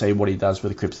interested to see what he does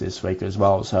with the Cripps this week as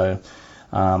well. So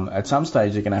at some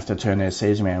stage, they're going to have to turn their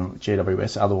season around with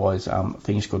GWS. Otherwise,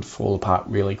 things could fall apart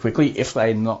really quickly if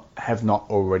they have not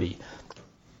already.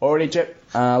 Alrighty, Jep,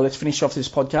 let's finish off this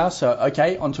podcast. So,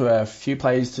 okay, on to a few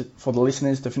plays for the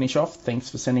listeners to finish off. Thanks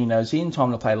for sending those in.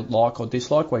 Time to play like or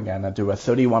dislike. We're going to do a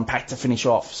 31 pack to finish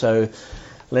off. So,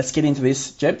 let's get into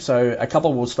this, Jep. So, a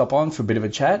couple will stop on for a bit of a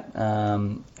chat.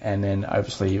 And then,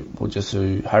 obviously, we'll just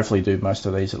hopefully do most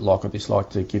of these at like or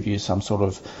dislike to give you some sort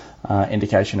of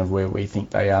indication of where we think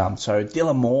they are. So,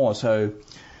 Dylan Moore. So,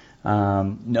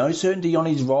 no certainty on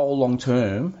his role long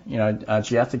term.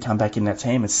 Giatta come back in that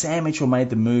team, and Sam Mitchell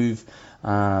made the move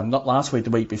not last week,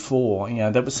 the week before.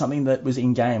 That was something that was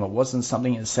in game. It wasn't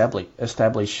something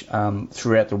established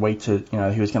throughout the week to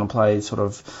he was going to play sort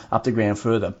of up the ground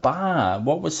further. But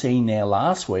what we're seeing now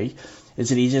last week is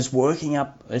that he's just working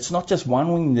up. It's not just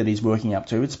one wing that he's working up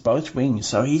to, it's both wings.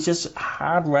 So he's just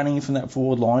hard running from that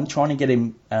forward line, trying to get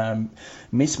him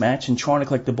mismatch and trying to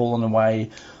collect the ball on the way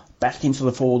back into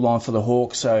the forward line for the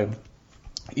Hawks. So,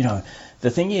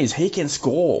 the thing is, he can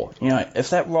score.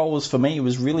 If that role was for me, it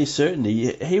was really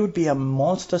certainty. He would be a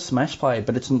monster smash player,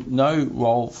 but it's no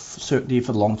role certainty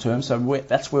for the long term. So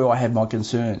that's where I have my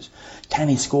concerns. Can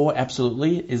he score?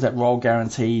 Absolutely. Is that role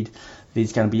guaranteed that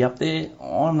he's going to be up there?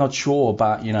 I'm not sure,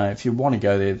 but, if you want to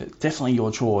go there, definitely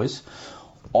your choice.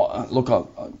 look,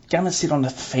 I'm going to sit on the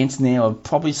fence now. I'm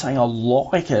probably saying I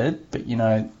like it, but,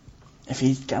 if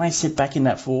he's going to sit back in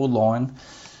that forward line,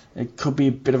 it could be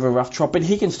a bit of a rough trot, but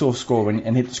he can still score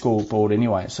and hit the scoreboard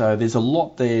anyway. So there's a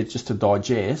lot there just to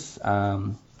digest.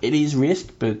 It is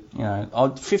risk, but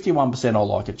 51% I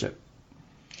like it, Chip.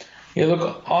 Yeah,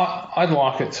 look, I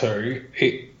like it too.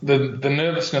 The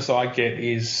nervousness I get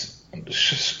is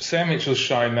Sam Mitchell's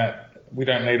shown that we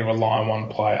don't need to rely on one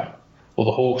player, or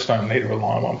the Hawks don't need to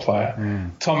rely on one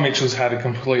player. Tom Mitchell's had a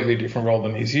completely different role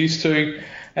than he's used to,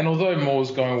 and although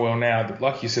Moore's going well now,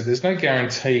 like you said, there's no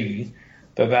guarantee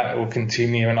that will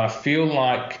continue, and I feel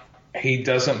like he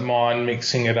doesn't mind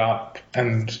mixing it up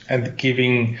and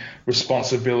giving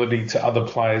responsibility to other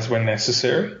players when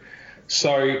necessary.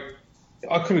 So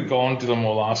I could have gone Dylan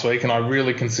Moore last week, and I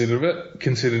really considered it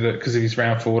because of his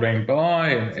round 14 bye,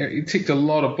 and he ticked a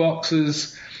lot of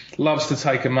boxes, loves to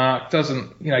take a mark,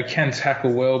 can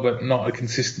tackle well, but not a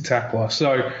consistent tackler.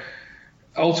 So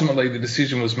ultimately the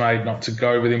decision was made not to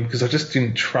go with him because I just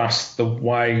didn't trust the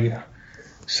way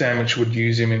Sandwich would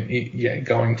use him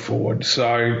going forward.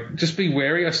 So just be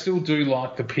wary. I still do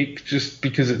like the pick just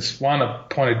because it's, one, a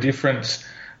point of difference,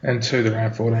 and two, the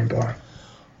round 14 bye.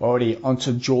 Alrighty, on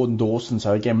to Jordan Dawson.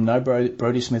 So again, no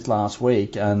Brodie Smith last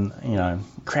week, and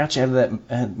Crouch out of that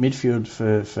midfield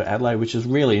for Adelaide, which is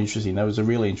really interesting. That was a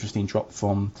really interesting drop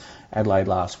from Adelaide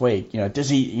last week. Does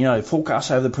he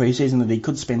forecast over the preseason that he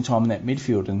could spend time in that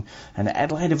midfield, and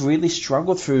Adelaide have really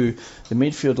struggled through the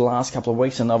midfield the last couple of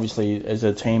weeks, and obviously as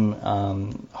a team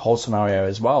whole scenario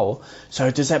as well.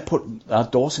 So does that put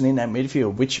Dawson in that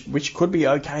midfield, which could be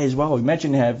okay as well?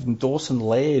 Imagine having Dawson,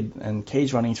 Laird, and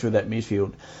Keys running through that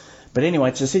midfield. But anyway,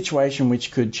 it's a situation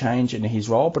which could change in his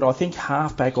role. But I think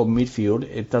halfback or midfield,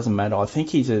 it doesn't matter. I think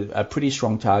he's a pretty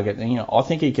strong target. And, I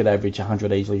think he could average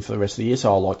 100 easily for the rest of the year,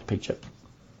 so I like the picture.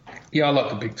 Yeah, I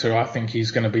like the pick too. I think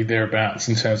he's going to be thereabouts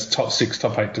in terms of top 6,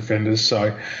 top 8 defenders,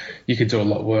 so you could do a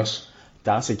lot worse.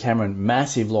 Darcy Cameron,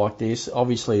 massive like this.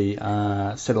 Obviously,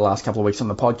 said the last couple of weeks on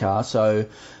the podcast. So,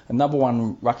 number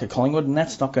one, Rucker Collingwood, and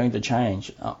that's not going to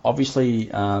change. Obviously,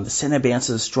 the centre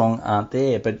bouncers strong aren't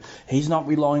there, but he's not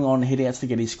relying on hit-outs to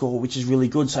get his score, which is really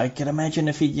good. So, I can imagine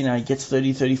if he, gets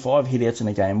 30, 35 hit-outs in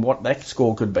a game, what that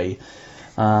score could be.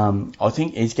 I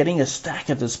think he's getting a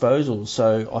stack at disposal,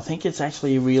 so I think it's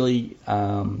actually a really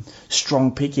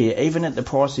strong pick here. Even at the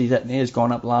price he's at now, has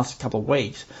gone up the last couple of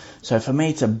weeks. So for me,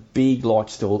 it's a big like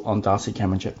still on Darcy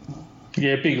Cameron.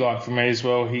 Yeah, big like for me as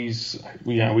well. He's,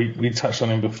 we touched on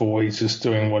him before. He's just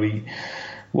doing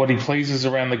what he pleases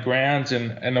around the grounds,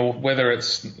 and whether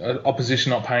it's opposition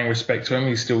not paying respect to him,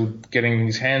 he's still getting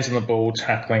his hands on the ball,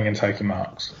 tackling and taking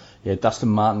marks. Yeah, Dustin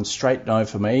Martin, straight no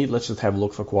for me. Let's just have a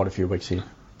look for quite a few weeks here.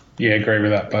 Yeah, agree with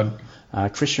that,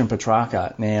 bud. Christian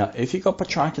Petrarca. Now, if you've got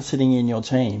Petrarca sitting in your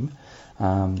team,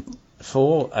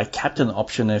 for a captain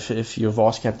option, if your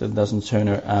vice captain doesn't turn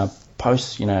a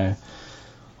post, I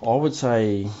would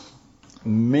say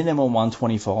minimum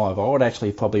 125. I would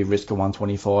actually probably risk a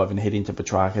 125 and head into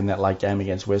Petrarca in that late game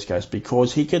against West Coast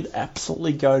because he could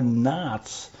absolutely go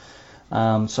nuts.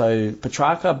 So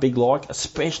Petrarca, big like,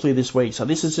 especially this week. So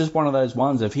this is just one of those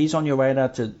ones. If he's on your radar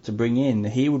to bring in,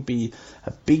 he would be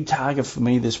a big target for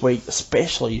me this week,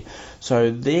 especially.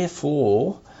 So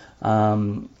therefore,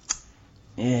 I'd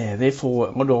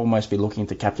almost be looking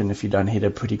to captain if you don't hit a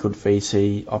pretty good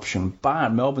VC option. But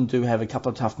Melbourne do have a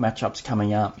couple of tough matchups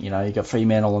coming up. You got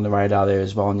Fremantle on the radar there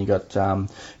as well, and you got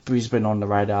Brisbane on the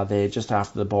radar there just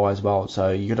after the bye as well.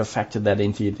 So you got to factor that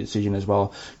into your decision as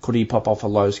well. Could he pop off a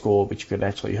low score, which could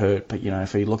actually hurt? But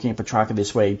if you're looking at Petrarca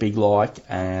this week, big like,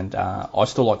 and I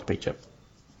still like the picture.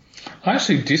 I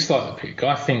actually dislike the pick.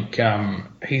 I think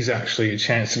he's actually a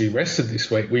chance to be rested this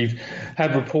week. We've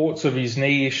had reports of his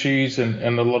knee issues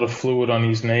and a lot of fluid on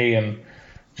his knee, and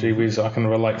gee whiz, I can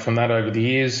relate from that over the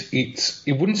years. It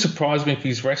wouldn't surprise me if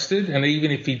he's rested, and even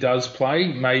if he does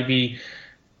play, maybe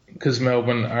because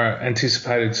Melbourne are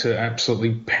anticipated to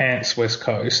absolutely pants West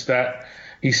Coast, that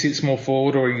he sits more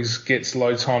forward or he gets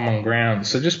low time on ground.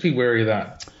 So just be wary of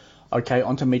that. Okay,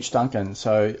 on to Mitch Duncan.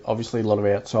 So obviously a lot of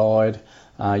outside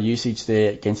usage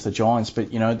there against the Giants,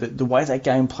 but the way that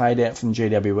game played out from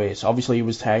GWS, obviously he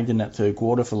was tagged in that third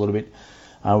quarter for a little bit,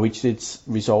 which did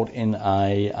result in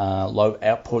a low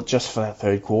output just for that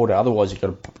third quarter. Otherwise he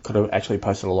could have actually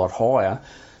posted a lot higher.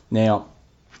 Now,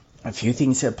 a few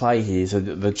things at play here. So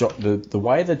the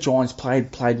way the Giants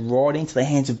played right into the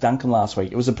hands of Duncan last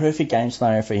week. It was a perfect game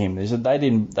scenario for him. They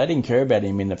didn't care about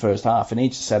him in the first half, and he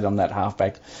just sat on that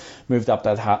halfback, moved up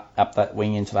that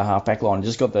wing into the halfback line, and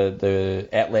just got the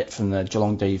outlet from the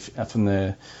from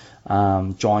the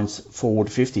Giants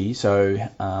forward 50. So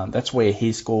that's where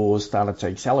his scores started to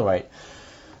accelerate.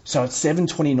 So at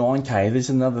 729k, there's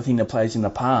another thing that plays in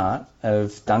the part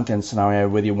of Duncan's scenario,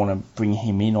 whether you want to bring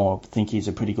him in or think he's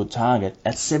a pretty good target.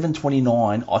 At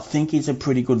 729, I think he's a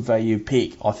pretty good value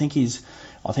pick. I think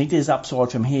there's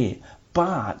upside from here.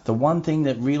 But the one thing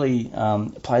that really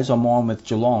plays on mine with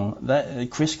Geelong, that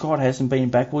Chris Scott hasn't been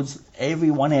backwards.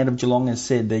 Everyone out of Geelong has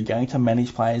said they're going to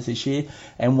manage players this year,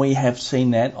 and we have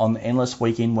seen that on endless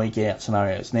week in, week out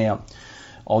scenarios. Now,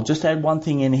 I'll just add one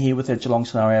thing in here with that Geelong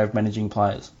scenario of managing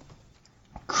players.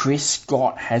 Chris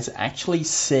Scott has actually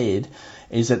said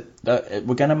is that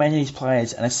we're going to manage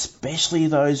players, and especially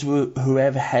those who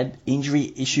have had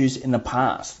injury issues in the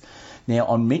past. Now,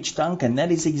 on Mitch Duncan,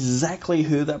 that is exactly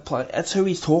that's who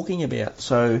he's talking about.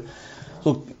 So,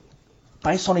 look,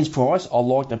 based on his price, I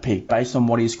like the pick. Based on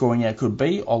what his scoring out could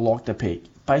be, I like the pick.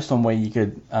 Based on where you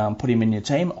could put him in your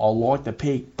team, I like the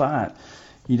pick. But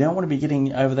you don't want to be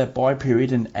getting over that bye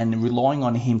period and relying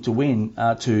on him to win,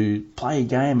 to play a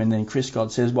game, and then Chris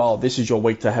Scott says, well, this is your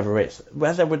week to have a rest.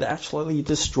 Well, that would actually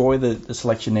destroy the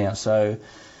selection now. So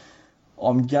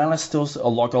I'm going to still, I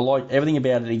like everything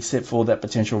about it except for that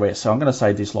potential rest. So I'm going to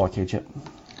say dislike here, Chip.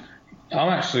 I'm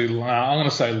going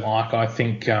to say like. I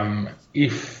think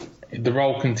if the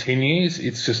role continues,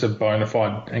 it's just a bona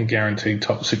fide and guaranteed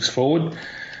top 6 forward.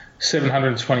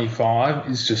 725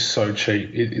 is just so cheap.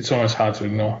 It's almost hard to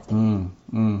ignore.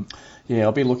 Yeah,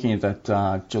 I'll be looking at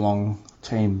that Geelong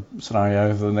team scenario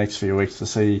over the next few weeks to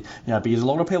see, because a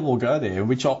lot of people will go there,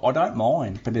 which I don't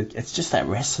mind, but it's just that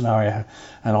rest scenario,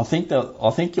 and I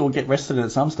think you'll get rested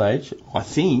at some stage.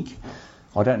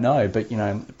 I don't know, but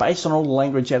based on all the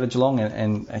language out of Geelong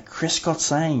and Chris Scott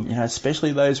saying,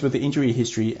 especially those with the injury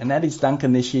history, and that is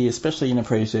Duncan this year, especially in the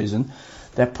pre-season,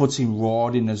 that puts him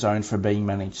right in the zone for being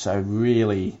managed. So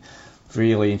really,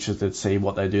 really interested to see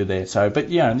what they do there. So, but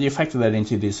you factor that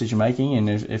into the decision making, and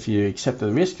if you accept the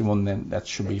risk, well, then that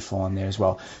should be fine there as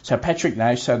well. So Patrick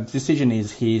Nash, so the decision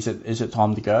is here. Is it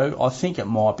time to go? I think it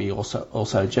might be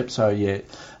also Jip. So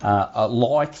a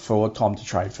like for time to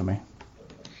trade for me.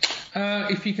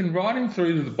 If you can ride him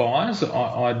through to the buys,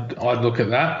 I'd look at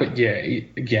that. But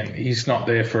again, he's not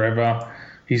there forever.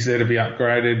 He's there to be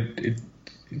upgraded.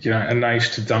 A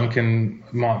Nash to Duncan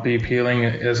might be appealing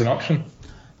as an option.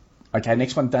 Okay,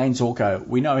 next one, Dane Zorko.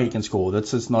 We know he can score.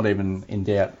 That's not even in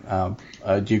doubt.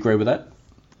 Do you agree with that?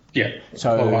 Yeah.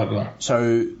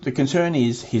 So the concern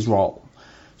is his role.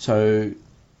 So,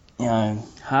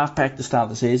 half-back to start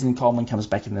the season, Coleman comes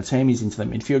back in the team. He's into the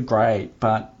midfield, great.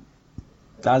 But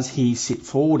does he sit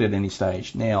forward at any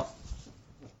stage? Now,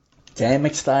 Dan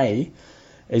McStay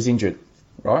is injured,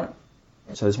 right?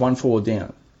 So there's one forward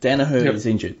down. Danaher is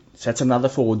injured. So that's another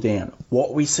forward down.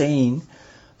 What we've seen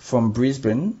from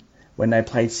Brisbane when they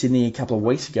played Sydney a couple of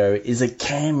weeks ago is that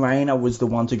Cam Rayner was the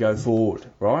one to go forward,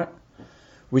 right?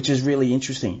 Which is really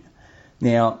interesting.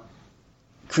 Now,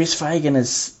 Chris Fagan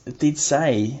did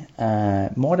say,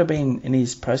 might have been in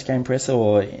his post-game presser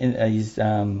or in his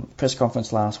press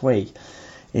conference last week,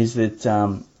 is that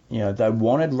they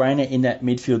wanted Rayner in that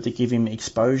midfield to give him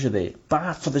exposure there.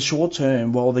 But for the short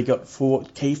term, while they got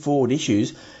key forward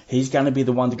issues, he's going to be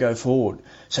the one to go forward.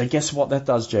 So guess what that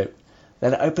does, Jep?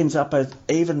 That opens up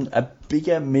even a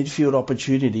bigger midfield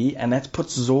opportunity, and that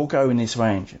puts Zorko in this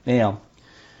range. Now,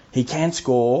 he can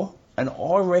score, and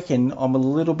I reckon I'm a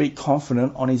little bit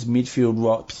confident on his midfield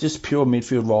role, just pure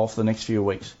midfield role for the next few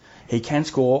weeks. He can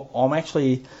score.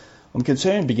 I'm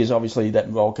concerned because obviously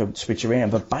that role could switch around,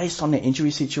 but based on the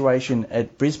injury situation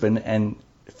at Brisbane, and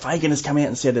Fagan has come out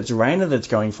and said it's Rayner that's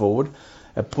going forward,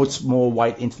 it puts more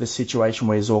weight into the situation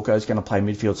where Zorko is going to play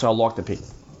midfield. So I like the pick.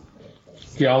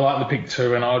 Yeah, I like the pick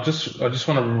too, and I just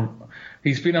want to.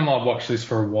 He's been on my watch list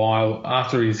for a while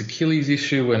after his Achilles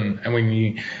issue, and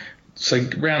so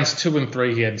rounds 2 and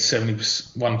 3 he had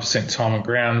 71% time on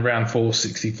ground, round 4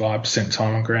 65%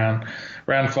 time on ground.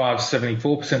 Round 5,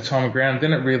 74% time on ground.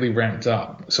 Then it really ramped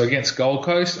up. So against Gold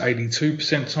Coast,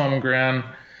 82% time on ground.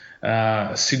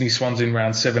 Sydney Swans in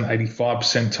round 7,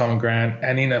 85% time on ground.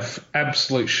 And in an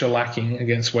absolute shellacking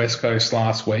against West Coast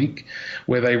last week,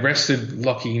 where they rested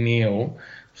Lockie Neal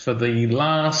for the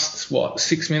last,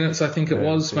 6 minutes, I think it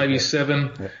was, maybe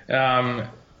 7. Yeah.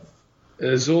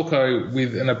 Zorko,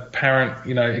 with an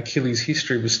apparent, Achilles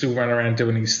history, was still running around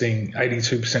doing his thing,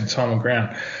 82% time on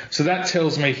ground. So that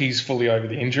tells me he's fully over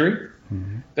the injury.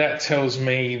 Mm-hmm. That tells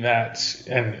me that,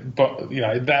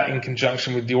 that in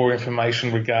conjunction with your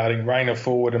information regarding Rayner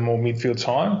forward and more midfield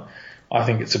time, I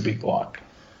think it's a big like.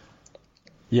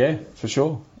 Yeah, for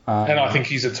sure. And I think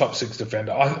he's a top 6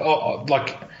 defender.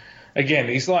 Again,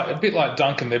 he's a bit like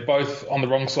Duncan. They're both on the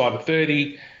wrong side of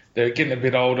 30. They're getting a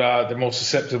bit older. They're more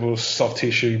susceptible to soft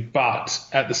tissue. But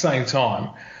at the same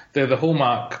time, they're the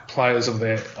hallmark players of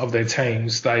their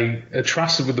teams. They are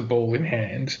trusted with the ball in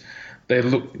hand.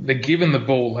 They're given the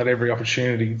ball at every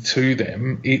opportunity to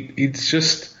them. It's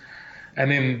just,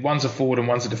 and then one's a forward and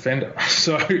one's a defender.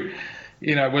 So,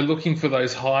 we're looking for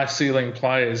those high ceiling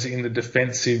players in the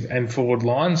defensive and forward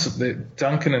lines.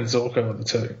 Duncan and Zorko are the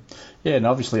two. Yeah, and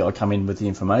obviously I come in with the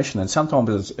information, and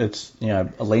sometimes it's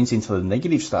it leans into the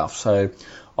negative stuff. So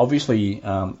obviously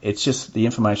it's just the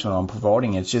information I'm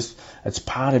providing. It's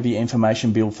part of your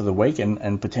information build for the week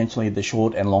and potentially the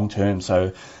short and long term.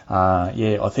 So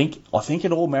I think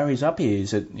it all marries up here.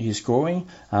 Is it his scoring,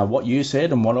 what you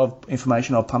said, and what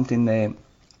information I've pumped in there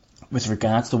with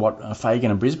regards to what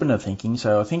Fagan and Brisbane are thinking.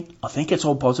 So I think it's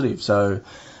all positive. So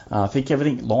I think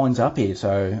everything lines up here.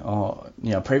 So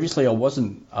previously I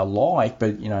wasn't a like,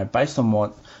 but based on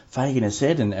what Fagan has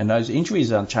said, and those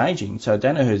injuries aren't changing. So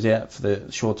Danaher's out for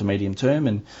the short to medium term,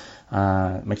 and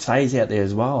McStay's out there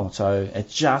as well. So it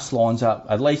just lines up,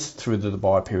 at least through the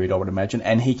bye period, I would imagine,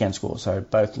 and he can score. So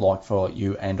both like for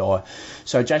you and I.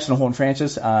 So Jason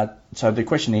Horne-Francis, so the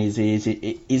question is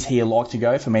he a like to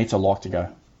go? For me, it's a like to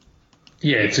go.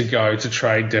 Yeah, to go, to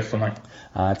trade, definitely.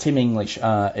 Tim English,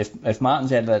 if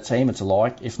Martin's out of that team, it's a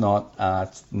like. If not,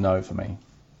 it's no for me.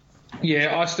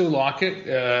 Yeah, I still like it.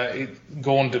 It's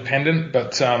Gawn dependent,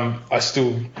 but I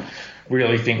still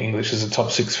really think English is a top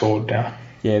 6 forward now.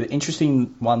 Yeah, the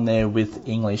interesting one there with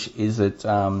English is that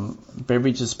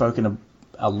Beveridge has spoken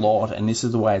a lot, and this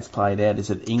is the way it's played out, is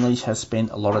that English has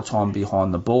spent a lot of time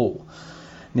behind the ball.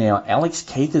 Now, Alex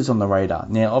Keith is on the radar.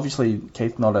 Now, obviously,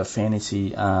 Keith not a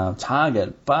fantasy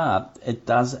target, but it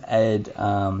does add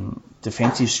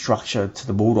defensive structure to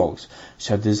the Bulldogs.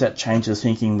 So does that change the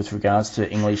thinking with regards to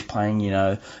English playing,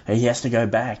 he has to go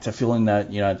back to fill in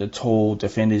that, the tall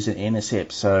defenders and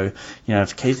intercepts. So,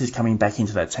 if Keith is coming back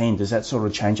into that team, does that sort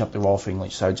of change up the role for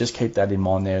English? So just keep that in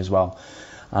mind there as well.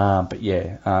 But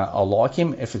yeah, I like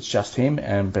him if it's just him,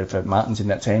 but if Martin's in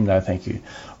that team, no thank you.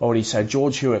 Already, so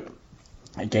George Hewitt,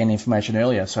 again, information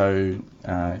earlier. So,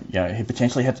 he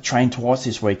potentially had to train twice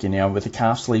this week, and with the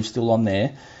calf sleeve still on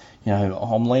there,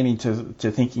 I'm leaning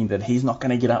to thinking that he's not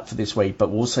going to get up for this week,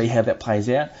 but we'll see how that plays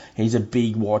out. He's a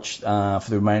big watch for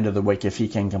the remainder of the week if he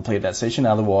can complete that session.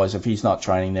 Otherwise, if he's not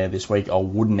training there this week, I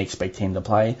wouldn't expect him to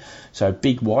play. So,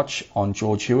 big watch on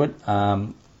George Hewitt.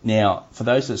 Now, for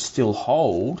those that still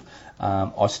hold,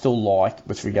 I still like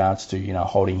with regards to,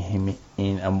 holding him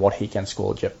in and what he can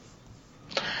score, Jep.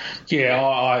 Yeah,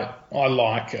 I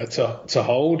like to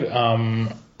hold,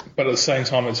 but at the same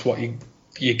time, it's what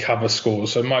you cover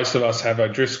scores. So most of us have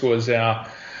O'Driscoll as our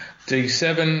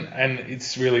D7, and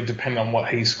it's really dependent on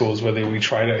what he scores, whether we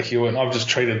trade at Hewitt. And I've just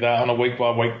treated that on a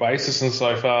week-by-week basis, and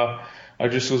so far,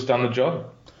 O'Driscoll's done the job.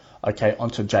 Okay, on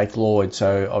to Jake Lloyd.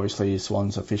 So obviously this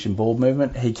one's a fish and ball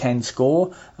movement. He can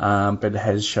score, but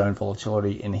has shown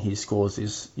volatility in his scores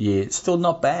this year. It's still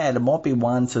not bad. It might be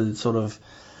one to sort of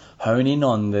hone in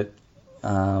on that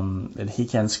he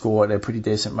can score at a pretty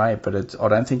decent rate, but I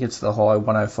don't think it's the high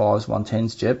 105s,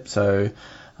 110s, Jep. So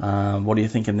what are you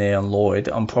thinking there on Lloyd?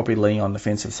 I'm probably leaning on the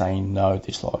fence of saying no,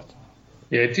 dislike.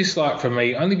 Yeah, dislike for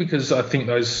me, only because I think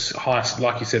those high,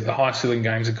 like you said, the high ceiling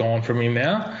games are gone from him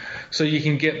now. So you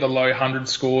can get the low 100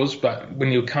 scores, but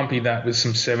when you accompany that with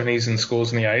some 70s and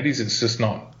scores in the 80s, it's just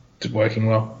not working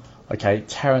well. Okay,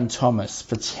 Taron Thomas,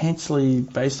 potentially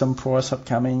based on price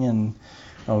upcoming, and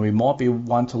we might be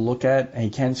one to look at.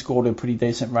 He can score at a pretty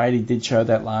decent rate. He did show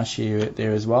that last year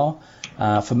there as well.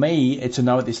 For me, it's a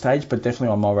no at this stage, but definitely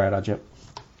on my radar, Jep.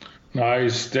 No,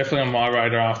 he's definitely on my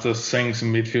radar after seeing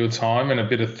some midfield time and a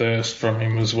bit of thirst from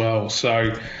him as well.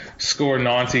 So, score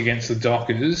 90 against the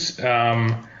Dockers,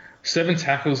 7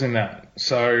 tackles in that.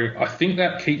 So, I think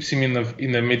that keeps him in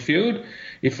the midfield.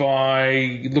 If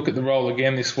I look at the role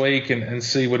again this week and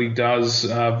see what he does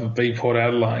v Port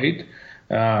Adelaide,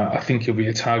 I think he'll be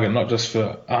a target not just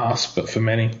for us but for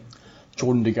many.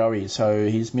 Jordan De Goey. So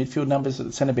his midfield numbers,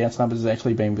 centre bounce numbers, has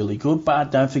actually been really good. But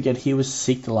don't forget, he was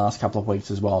sick the last couple of weeks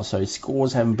as well. So his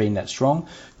scores haven't been that strong.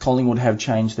 Collingwood have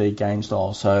changed their game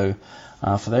style. So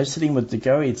for those sitting with De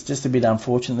Goey, it's just a bit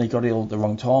unfortunate they got ill at the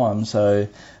wrong time. So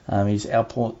his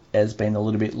output has been a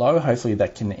little bit low. Hopefully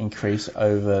that can increase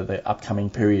over the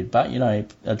upcoming period. But,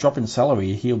 a drop in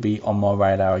salary, he'll be on my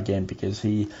radar again because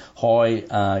he high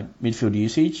midfield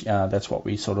usage. That's what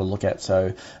we sort of look at.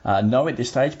 So no at this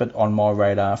stage, but on my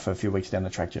radar for a few weeks down the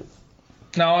track.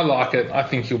 No, I like it. I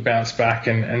think he'll bounce back,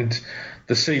 and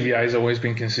the CBA has always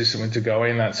been consistent with De Goey,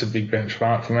 and that's a big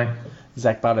benchmark for me.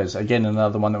 Zach Butters, again,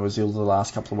 another one that was ill the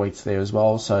last couple of weeks there as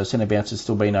well. So centre bounce has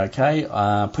still been okay.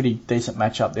 Pretty decent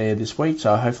match up there this week.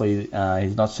 So hopefully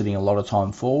he's not sitting a lot of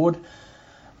time forward.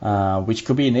 which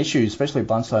could be an issue, especially at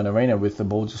Blundstone Arena with the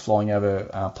ball just flying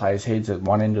over players' heads at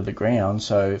one end of the ground.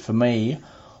 So for me,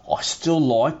 I still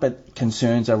like, but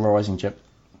concerns are rising, Jep.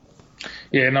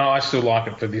 Yeah, no, I still like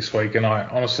it for this week, and I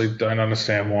honestly don't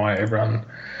understand why everyone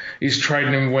is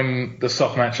trading him when the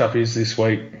soft matchup is this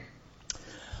week.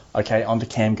 Okay, on to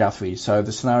Cam Guthrie. So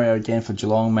the scenario again for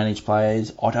Geelong managed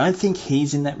players, I don't think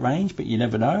he's in that range, but you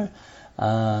never know.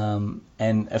 And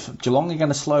if Geelong are going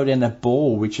to slow down that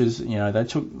ball, which is, they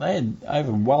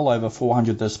had well over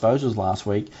 400 disposals last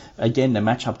week. Again, the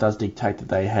matchup does dictate that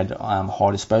they had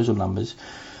high disposal numbers.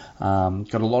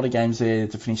 Got a lot of games there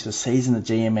to finish the season at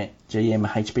GM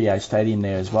HBA Stadium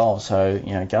there as well. So,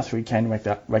 Guthrie can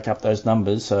rack up those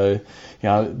numbers. So,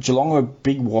 Geelong are a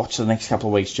big watch the next couple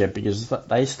of weeks, Jeb, because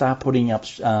they start putting up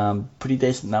pretty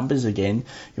decent numbers again.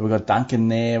 We've got Duncan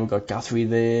there, we've got Guthrie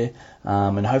there,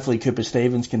 and hopefully Cooper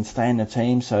Stevens can stay in the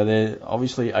team. So they're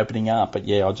obviously opening up. But,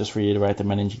 I'll just reiterate the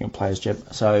managing of players,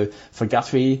 Jeb. So for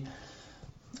Guthrie,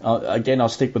 again, I'll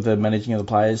stick with the managing of the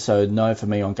players, so no for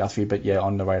me on Guthrie, but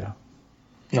on the radar.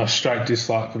 No, straight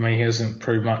dislike for me. He hasn't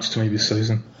proved much to me this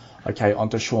season. Okay, on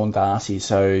to Sean Darcy.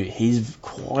 So he's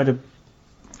quite a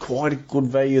good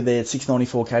value there at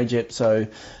 694k, Jep. So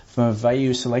from a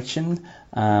value selection,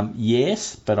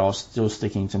 yes, but I was still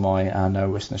sticking to my no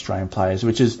Western Australian players,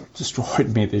 which has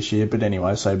destroyed me this year. But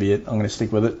anyway, so be it. I'm going to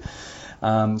stick with it.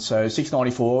 So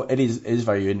 694, it is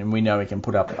value, and we know he can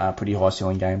put up pretty high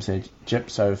ceiling games there, Jep.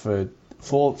 So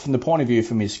from the point of view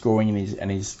from his scoring and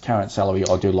his current salary,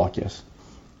 I do like yes.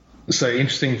 So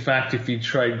interesting fact: if you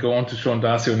trade Gawn to Sean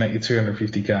Darcy, it'll net you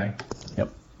 250k. Yep,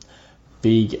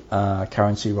 big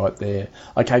currency right there.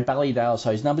 Okay, Ballydale.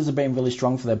 So his numbers have been really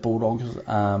strong for their Bulldogs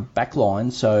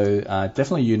backline. So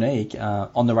definitely unique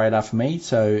on the radar for me.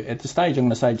 So at the stage, I'm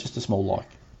going to say just a small like.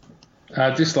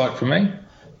 Dislike for me.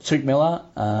 Tuke Miller,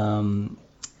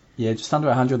 just under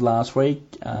 100 last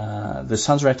week. The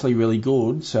Suns are actually really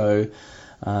good, so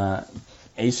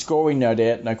he's scoring, no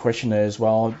doubt, no question there as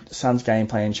well. The Suns' game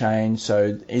plan changed,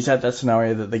 so is that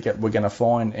scenario that we're going to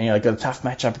find? Got a tough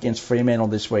matchup against Fremantle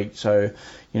this week, so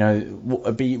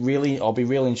I'll be really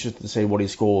interested to see what he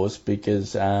scores,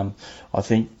 because I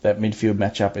think that midfield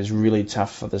matchup is really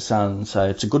tough for the Suns. So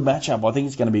it's a good matchup. I think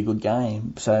it's going to be a good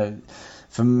game. So.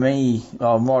 For me,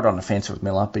 I'm right on the fence with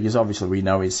Miller, because obviously we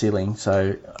know his ceiling.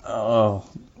 So,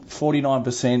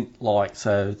 49% like,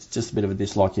 so it's just a bit of a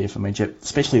dislike here for me,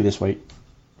 especially this week.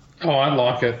 Oh, I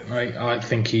like it. I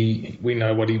think we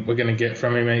know what we're going to get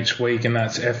from him each week, and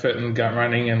that's effort and gut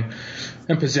running and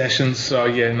possessions.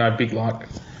 So, big like.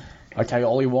 Okay,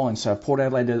 Ollie Wines. So Port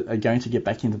Adelaide are going to get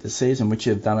back into the season, which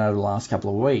they've done over the last couple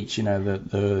of weeks.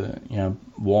 The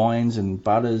Wines and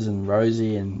Butters and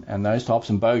Rosie and those types,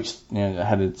 and Boats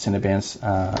had a centre bounce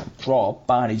drop,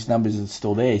 but his numbers are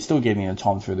still there. He's still getting the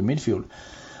time through the midfield.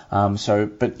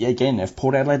 But again, if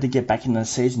Port Adelaide to get back into the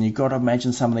season, you've got to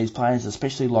imagine some of these players,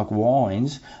 especially like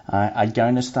Wines, are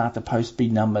going to start to post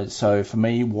big numbers. So for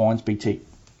me, Wines, big tick.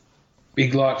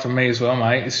 Big like for me as well,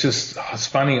 mate. It's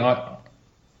funny.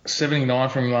 79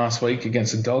 from him last week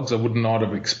against the Dogs. I would not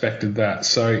have expected that.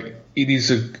 So it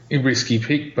is a risky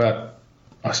pick, but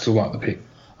I still like the pick.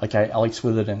 Okay, Alex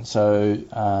Witherden. So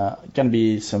going to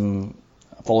be some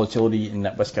volatility in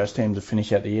that West Coast team to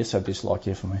finish out the year, so dislike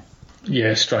here for me.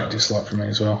 Yeah, straight dislike for me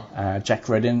as well. Jack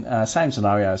Redden, same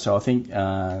scenario. So I think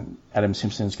Adam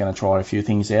Simpson's going to try a few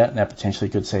things out, and that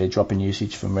potentially could see a drop in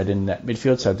usage from Redden in that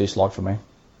midfield, so dislike for me.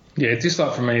 Yeah,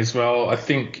 dislike for me as well. I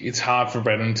think it's hard for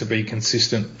Redden to be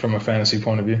consistent from a fantasy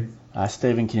point of view.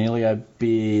 Stephen Coniglio,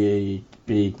 big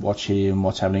watch here and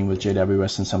what's happening with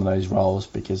GWS and some of those roles,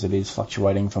 because it is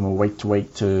fluctuating from a week to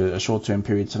week to a short-term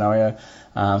period scenario.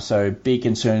 So big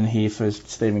concern here for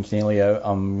Stephen Coniglio.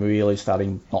 I'm really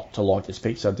starting not to like this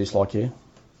pick, so dislike here.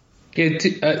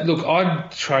 Yeah, look,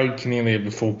 I'd trade Coniglio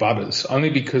before Butters, only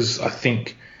because I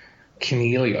think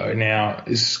Coniglio now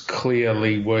is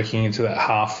clearly working into that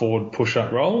half-forward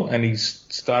push-up role, and he's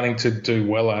starting to do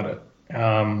well at it.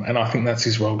 And I think that's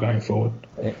his role going forward.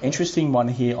 Interesting one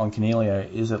here on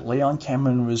Coniglio is that Leon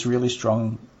Cameron was really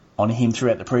strong on him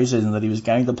throughout the preseason, that he was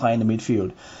going to play in the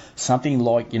midfield. Something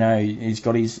like, he's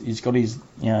got his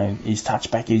his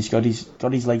touch back, he's got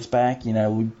his legs back.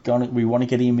 We want to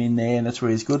get him in there, and that's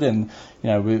where he's good. And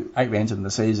we're 8 rounds into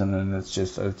the season, and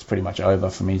it's pretty much over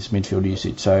from his midfield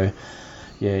usage. So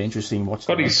yeah, interesting.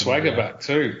 Got his swagger back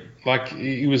too. Like,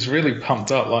 he was really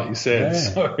pumped up, like you said.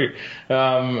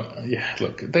 Yeah. So,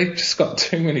 look, they've just got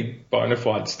too many bona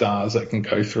fide stars that can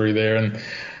go through there, and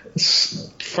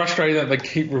it's frustrating that they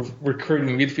keep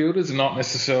recruiting midfielders and not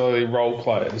necessarily role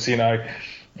players.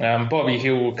 Bobby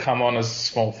Hill will come on as a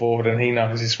small forward and he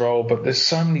knows his role, but there's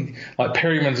so many, like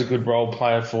Perryman's a good role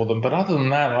player for them. But other than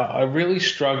that, I really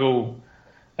struggle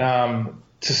to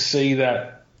see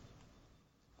that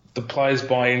the players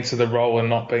buy into the role and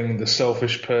not being the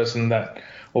selfish person that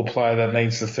or player that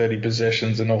needs the 30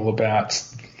 possessions and all about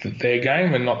their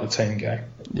game and not the team game.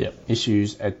 Yeah,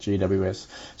 issues at GWS.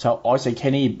 So Isaac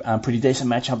Kenny, pretty decent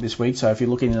matchup this week. So if you're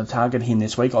looking to target him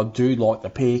this week, I do like the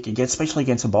pick, especially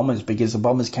against the Bombers, because the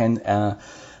Bombers can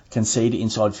concede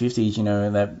inside 50s. You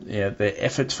know, that their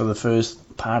efforts for the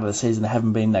first part of the season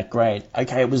haven't been that great.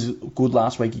 Okay, it was good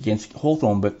last week against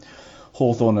Hawthorn, but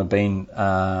Hawthorn have been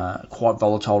quite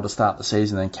volatile to start the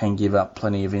season and can give up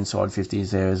plenty of inside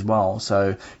 50s there as well.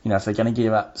 So, if they're going to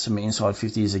give up some inside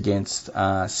 50s against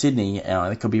Sydney,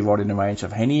 it could be right in the range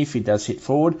of Henny if he does hit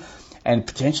forward. And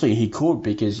potentially he could,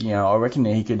 because, I reckon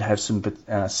he could have some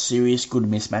serious good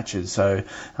mismatches. So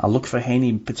I look for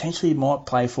Henny. Potentially he might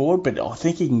play forward, but I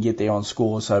think he can get there on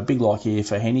score. So big like here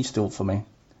for Henny still for me.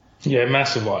 Yeah,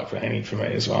 massive like for Henny for me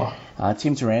as well.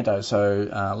 Tim Taranto. So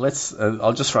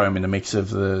I'll just throw him in the mix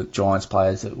of the Giants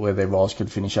players where their roles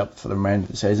could finish up for the remainder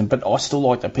of the season. But I still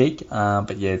like the pick.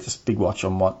 But yeah, just big watch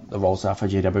on what the roles are for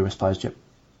GWS players, Yep.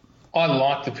 I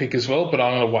like the pick as well, but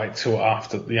I'm going to wait till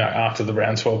after the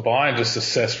round 12 bye and just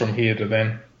assess from here to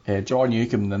then. Yeah, Jai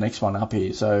Newcomb, the next one up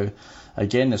here. So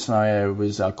again, the scenario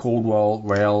was Caldwell,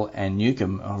 Rell, and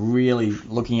Newcomb. Really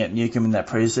looking at Newcomb in that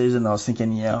preseason, I was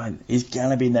thinking, he's going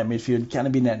to be in that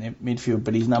midfield,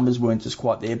 but his numbers weren't just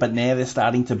quite there. But now they're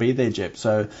starting to be there, Jep.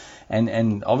 So,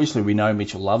 and obviously we know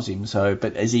Mitchell loves him. So,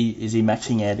 but is he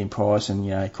maxing out in price?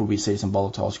 And could we see some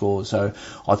volatile scores? So,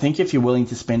 I think if you're willing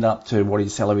to spend up to what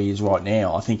his salary is right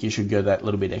now, I think you should go that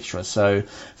little bit extra. So,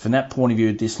 from that point of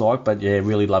view, dislike, but yeah,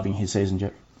 really loving his season,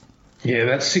 Jep. Yeah,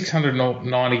 that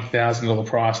 $690,000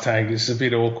 price tag is a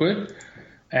bit awkward,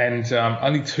 and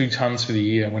only 2 tons for the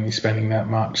year when you're spending that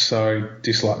much, so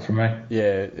dislike for me.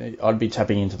 Yeah, I'd be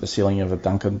tapping into the ceiling of a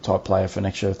Duncan type player for an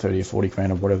extra 30 or 40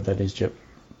 grand or whatever that is, Jep.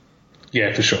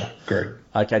 Yeah, for sure. Great.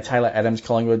 Okay, Taylor Adams,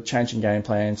 Collingwood, changing game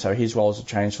plan, so his roles have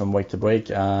changed from week to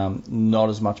week. Not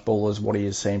as much ball as what he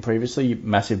has seen previously.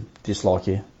 Massive dislike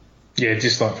here. Yeah,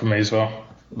 dislike for me as well.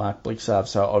 Mark Blicavs,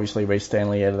 so obviously Reece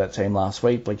Stanley out of that team last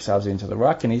week. Blicavs into the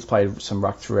ruck, and he's played some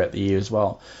ruck throughout the year as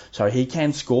well. So he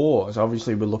can score. So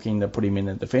obviously we're looking to put him in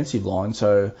the defensive line.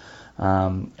 So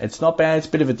it's not bad. It's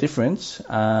a bit of a difference.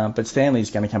 But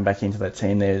Stanley's going to come back into that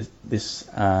team there this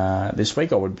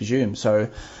week, I would presume. So,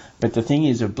 but the thing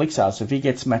is, with Blicavs, if he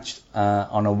gets matched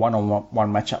on a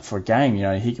one-on-one matchup for a game,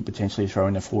 he could potentially throw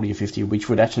in a 40 or 50, which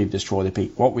would actually destroy the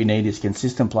pick. What we need is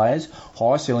consistent players,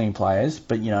 high-ceiling players,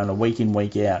 but, in a week in,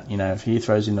 week out, if he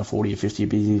throws in a 40 or 50,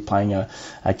 busy playing a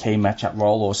key matchup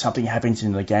role, or something happens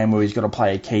in the game where he's got to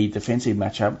play a key defensive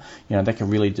matchup, that could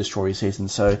really destroy his season.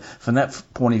 So, from that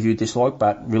point of view, dislike,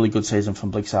 but really good season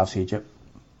from Blicavs here, Jep.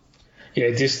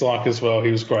 Yeah, dislike as well.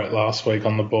 He was great last week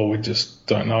on the ball. We just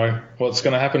don't know what's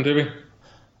going to happen to him.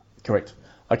 Correct.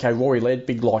 Okay, Rory Laird,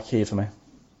 big like here for me.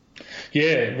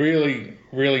 Yeah, really,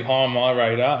 really high on my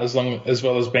radar, as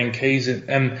well as Ben Keys.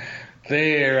 And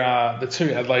they're the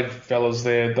two Adelaide fellas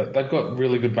there, they've got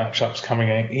really good matchups coming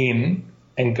in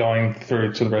and going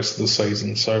through to the rest of the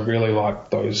season. So really like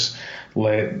the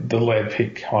Laird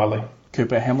pick highly.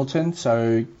 Cooper Hamilton,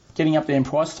 so getting up there in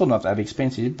price, still not that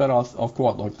expensive, but I've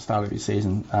quite liked the start of his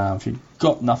season. If you've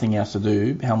got nothing else to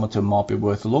do, Hamilton might be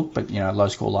worth a look, but low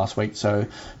score last week. So,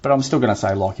 but I'm still going to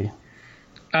say like here.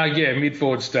 Yeah,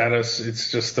 mid-forward status.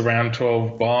 It's just the round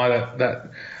 12 bye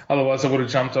that. Otherwise, I would have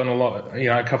jumped on a lot,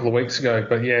 a couple of weeks ago.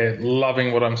 But yeah,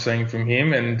 loving what I'm seeing from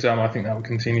him, and I think that will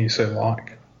continue. So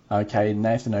like. Okay,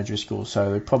 Nathan O'Driscoll.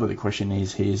 So probably the question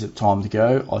is it time to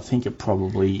go? I think it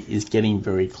probably is getting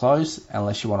very close,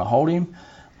 unless you want to hold him.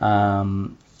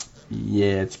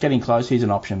 Yeah, it's getting close. He's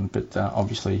an option, but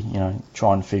obviously,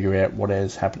 try and figure out what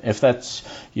has happened. If that's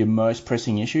your most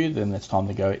pressing issue, then it's time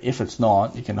to go. If it's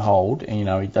not, you can hold.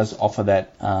 And, he does offer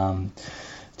that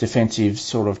defensive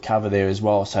sort of cover there as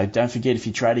well. So don't forget, if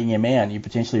you're trading him out, you're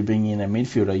potentially bringing in a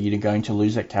midfielder, you're going to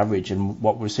lose that coverage. And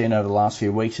what we've seen over the last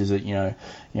few weeks is that,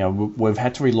 we've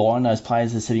had to rely on those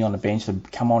players that are sitting on the bench to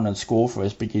come on and score for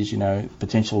us because,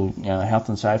 potential, health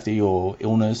and safety or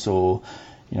illness or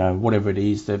whatever it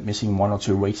is, they're missing 1 or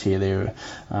 2 weeks here there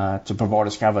to provide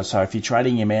us cover. So if you're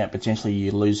trading him out, potentially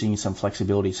you're losing some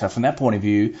flexibility. So from that point of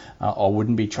view, I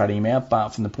wouldn't be trading him out. But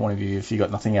from the point of view, if you've got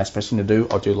nothing else pressing to do,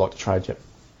 I do like to trade you.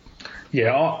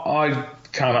 Yeah, I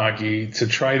can't argue. To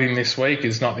trade him this week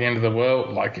is not the end of the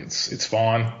world. Like, it's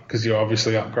fine because you're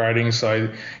obviously upgrading.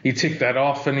 So you tick that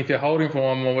off, and if you're holding for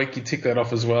one more week, you tick that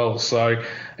off as well. So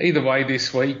either way,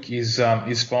 this week is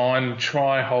fine.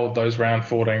 Try hold those round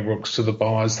 14 rooks to the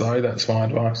buys though. That's my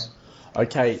advice.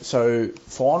 Okay, so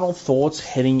final thoughts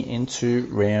heading into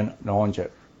round 9,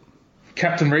 Jep.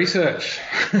 Captain Research.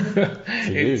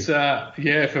 It's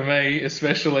for me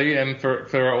especially, and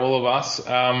for all of us.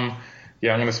 I'm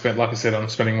going to spend, like I said, I'm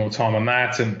spending more time on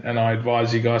that, and I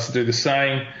advise you guys to do the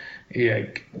same. Yeah,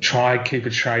 try keep a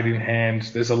trade in hand.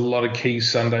 There's a lot of key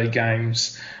Sunday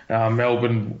games: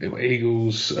 Melbourne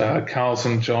Eagles,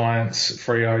 Carlton Giants,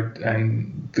 Freo,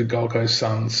 and the Gold Coast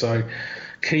Suns. So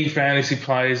key fantasy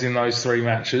players in those 3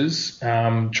 matches.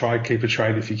 Try keep a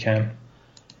trade if you can.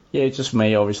 Yeah, just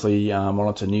me, obviously,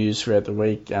 monitor news throughout the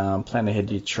week, plan ahead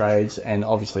to your trades, and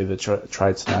obviously the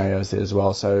trade scenarios there as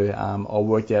well. So I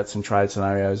worked out some trade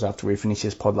scenarios after we finished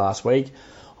this pod last week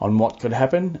on what could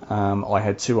happen. I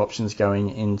had 2 options going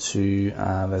into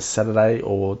the Saturday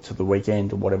or to the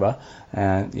weekend or whatever,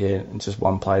 and just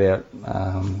one played out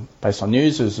based on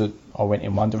news, as I went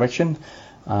in one direction.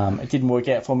 It didn't work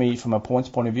out for me from a points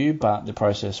point of view, but the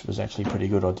process was actually pretty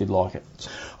good. I did like it.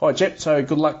 All right, Jep, so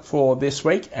good luck for this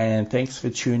week, and thanks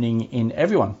for tuning in,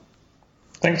 everyone.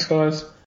 Thanks, guys.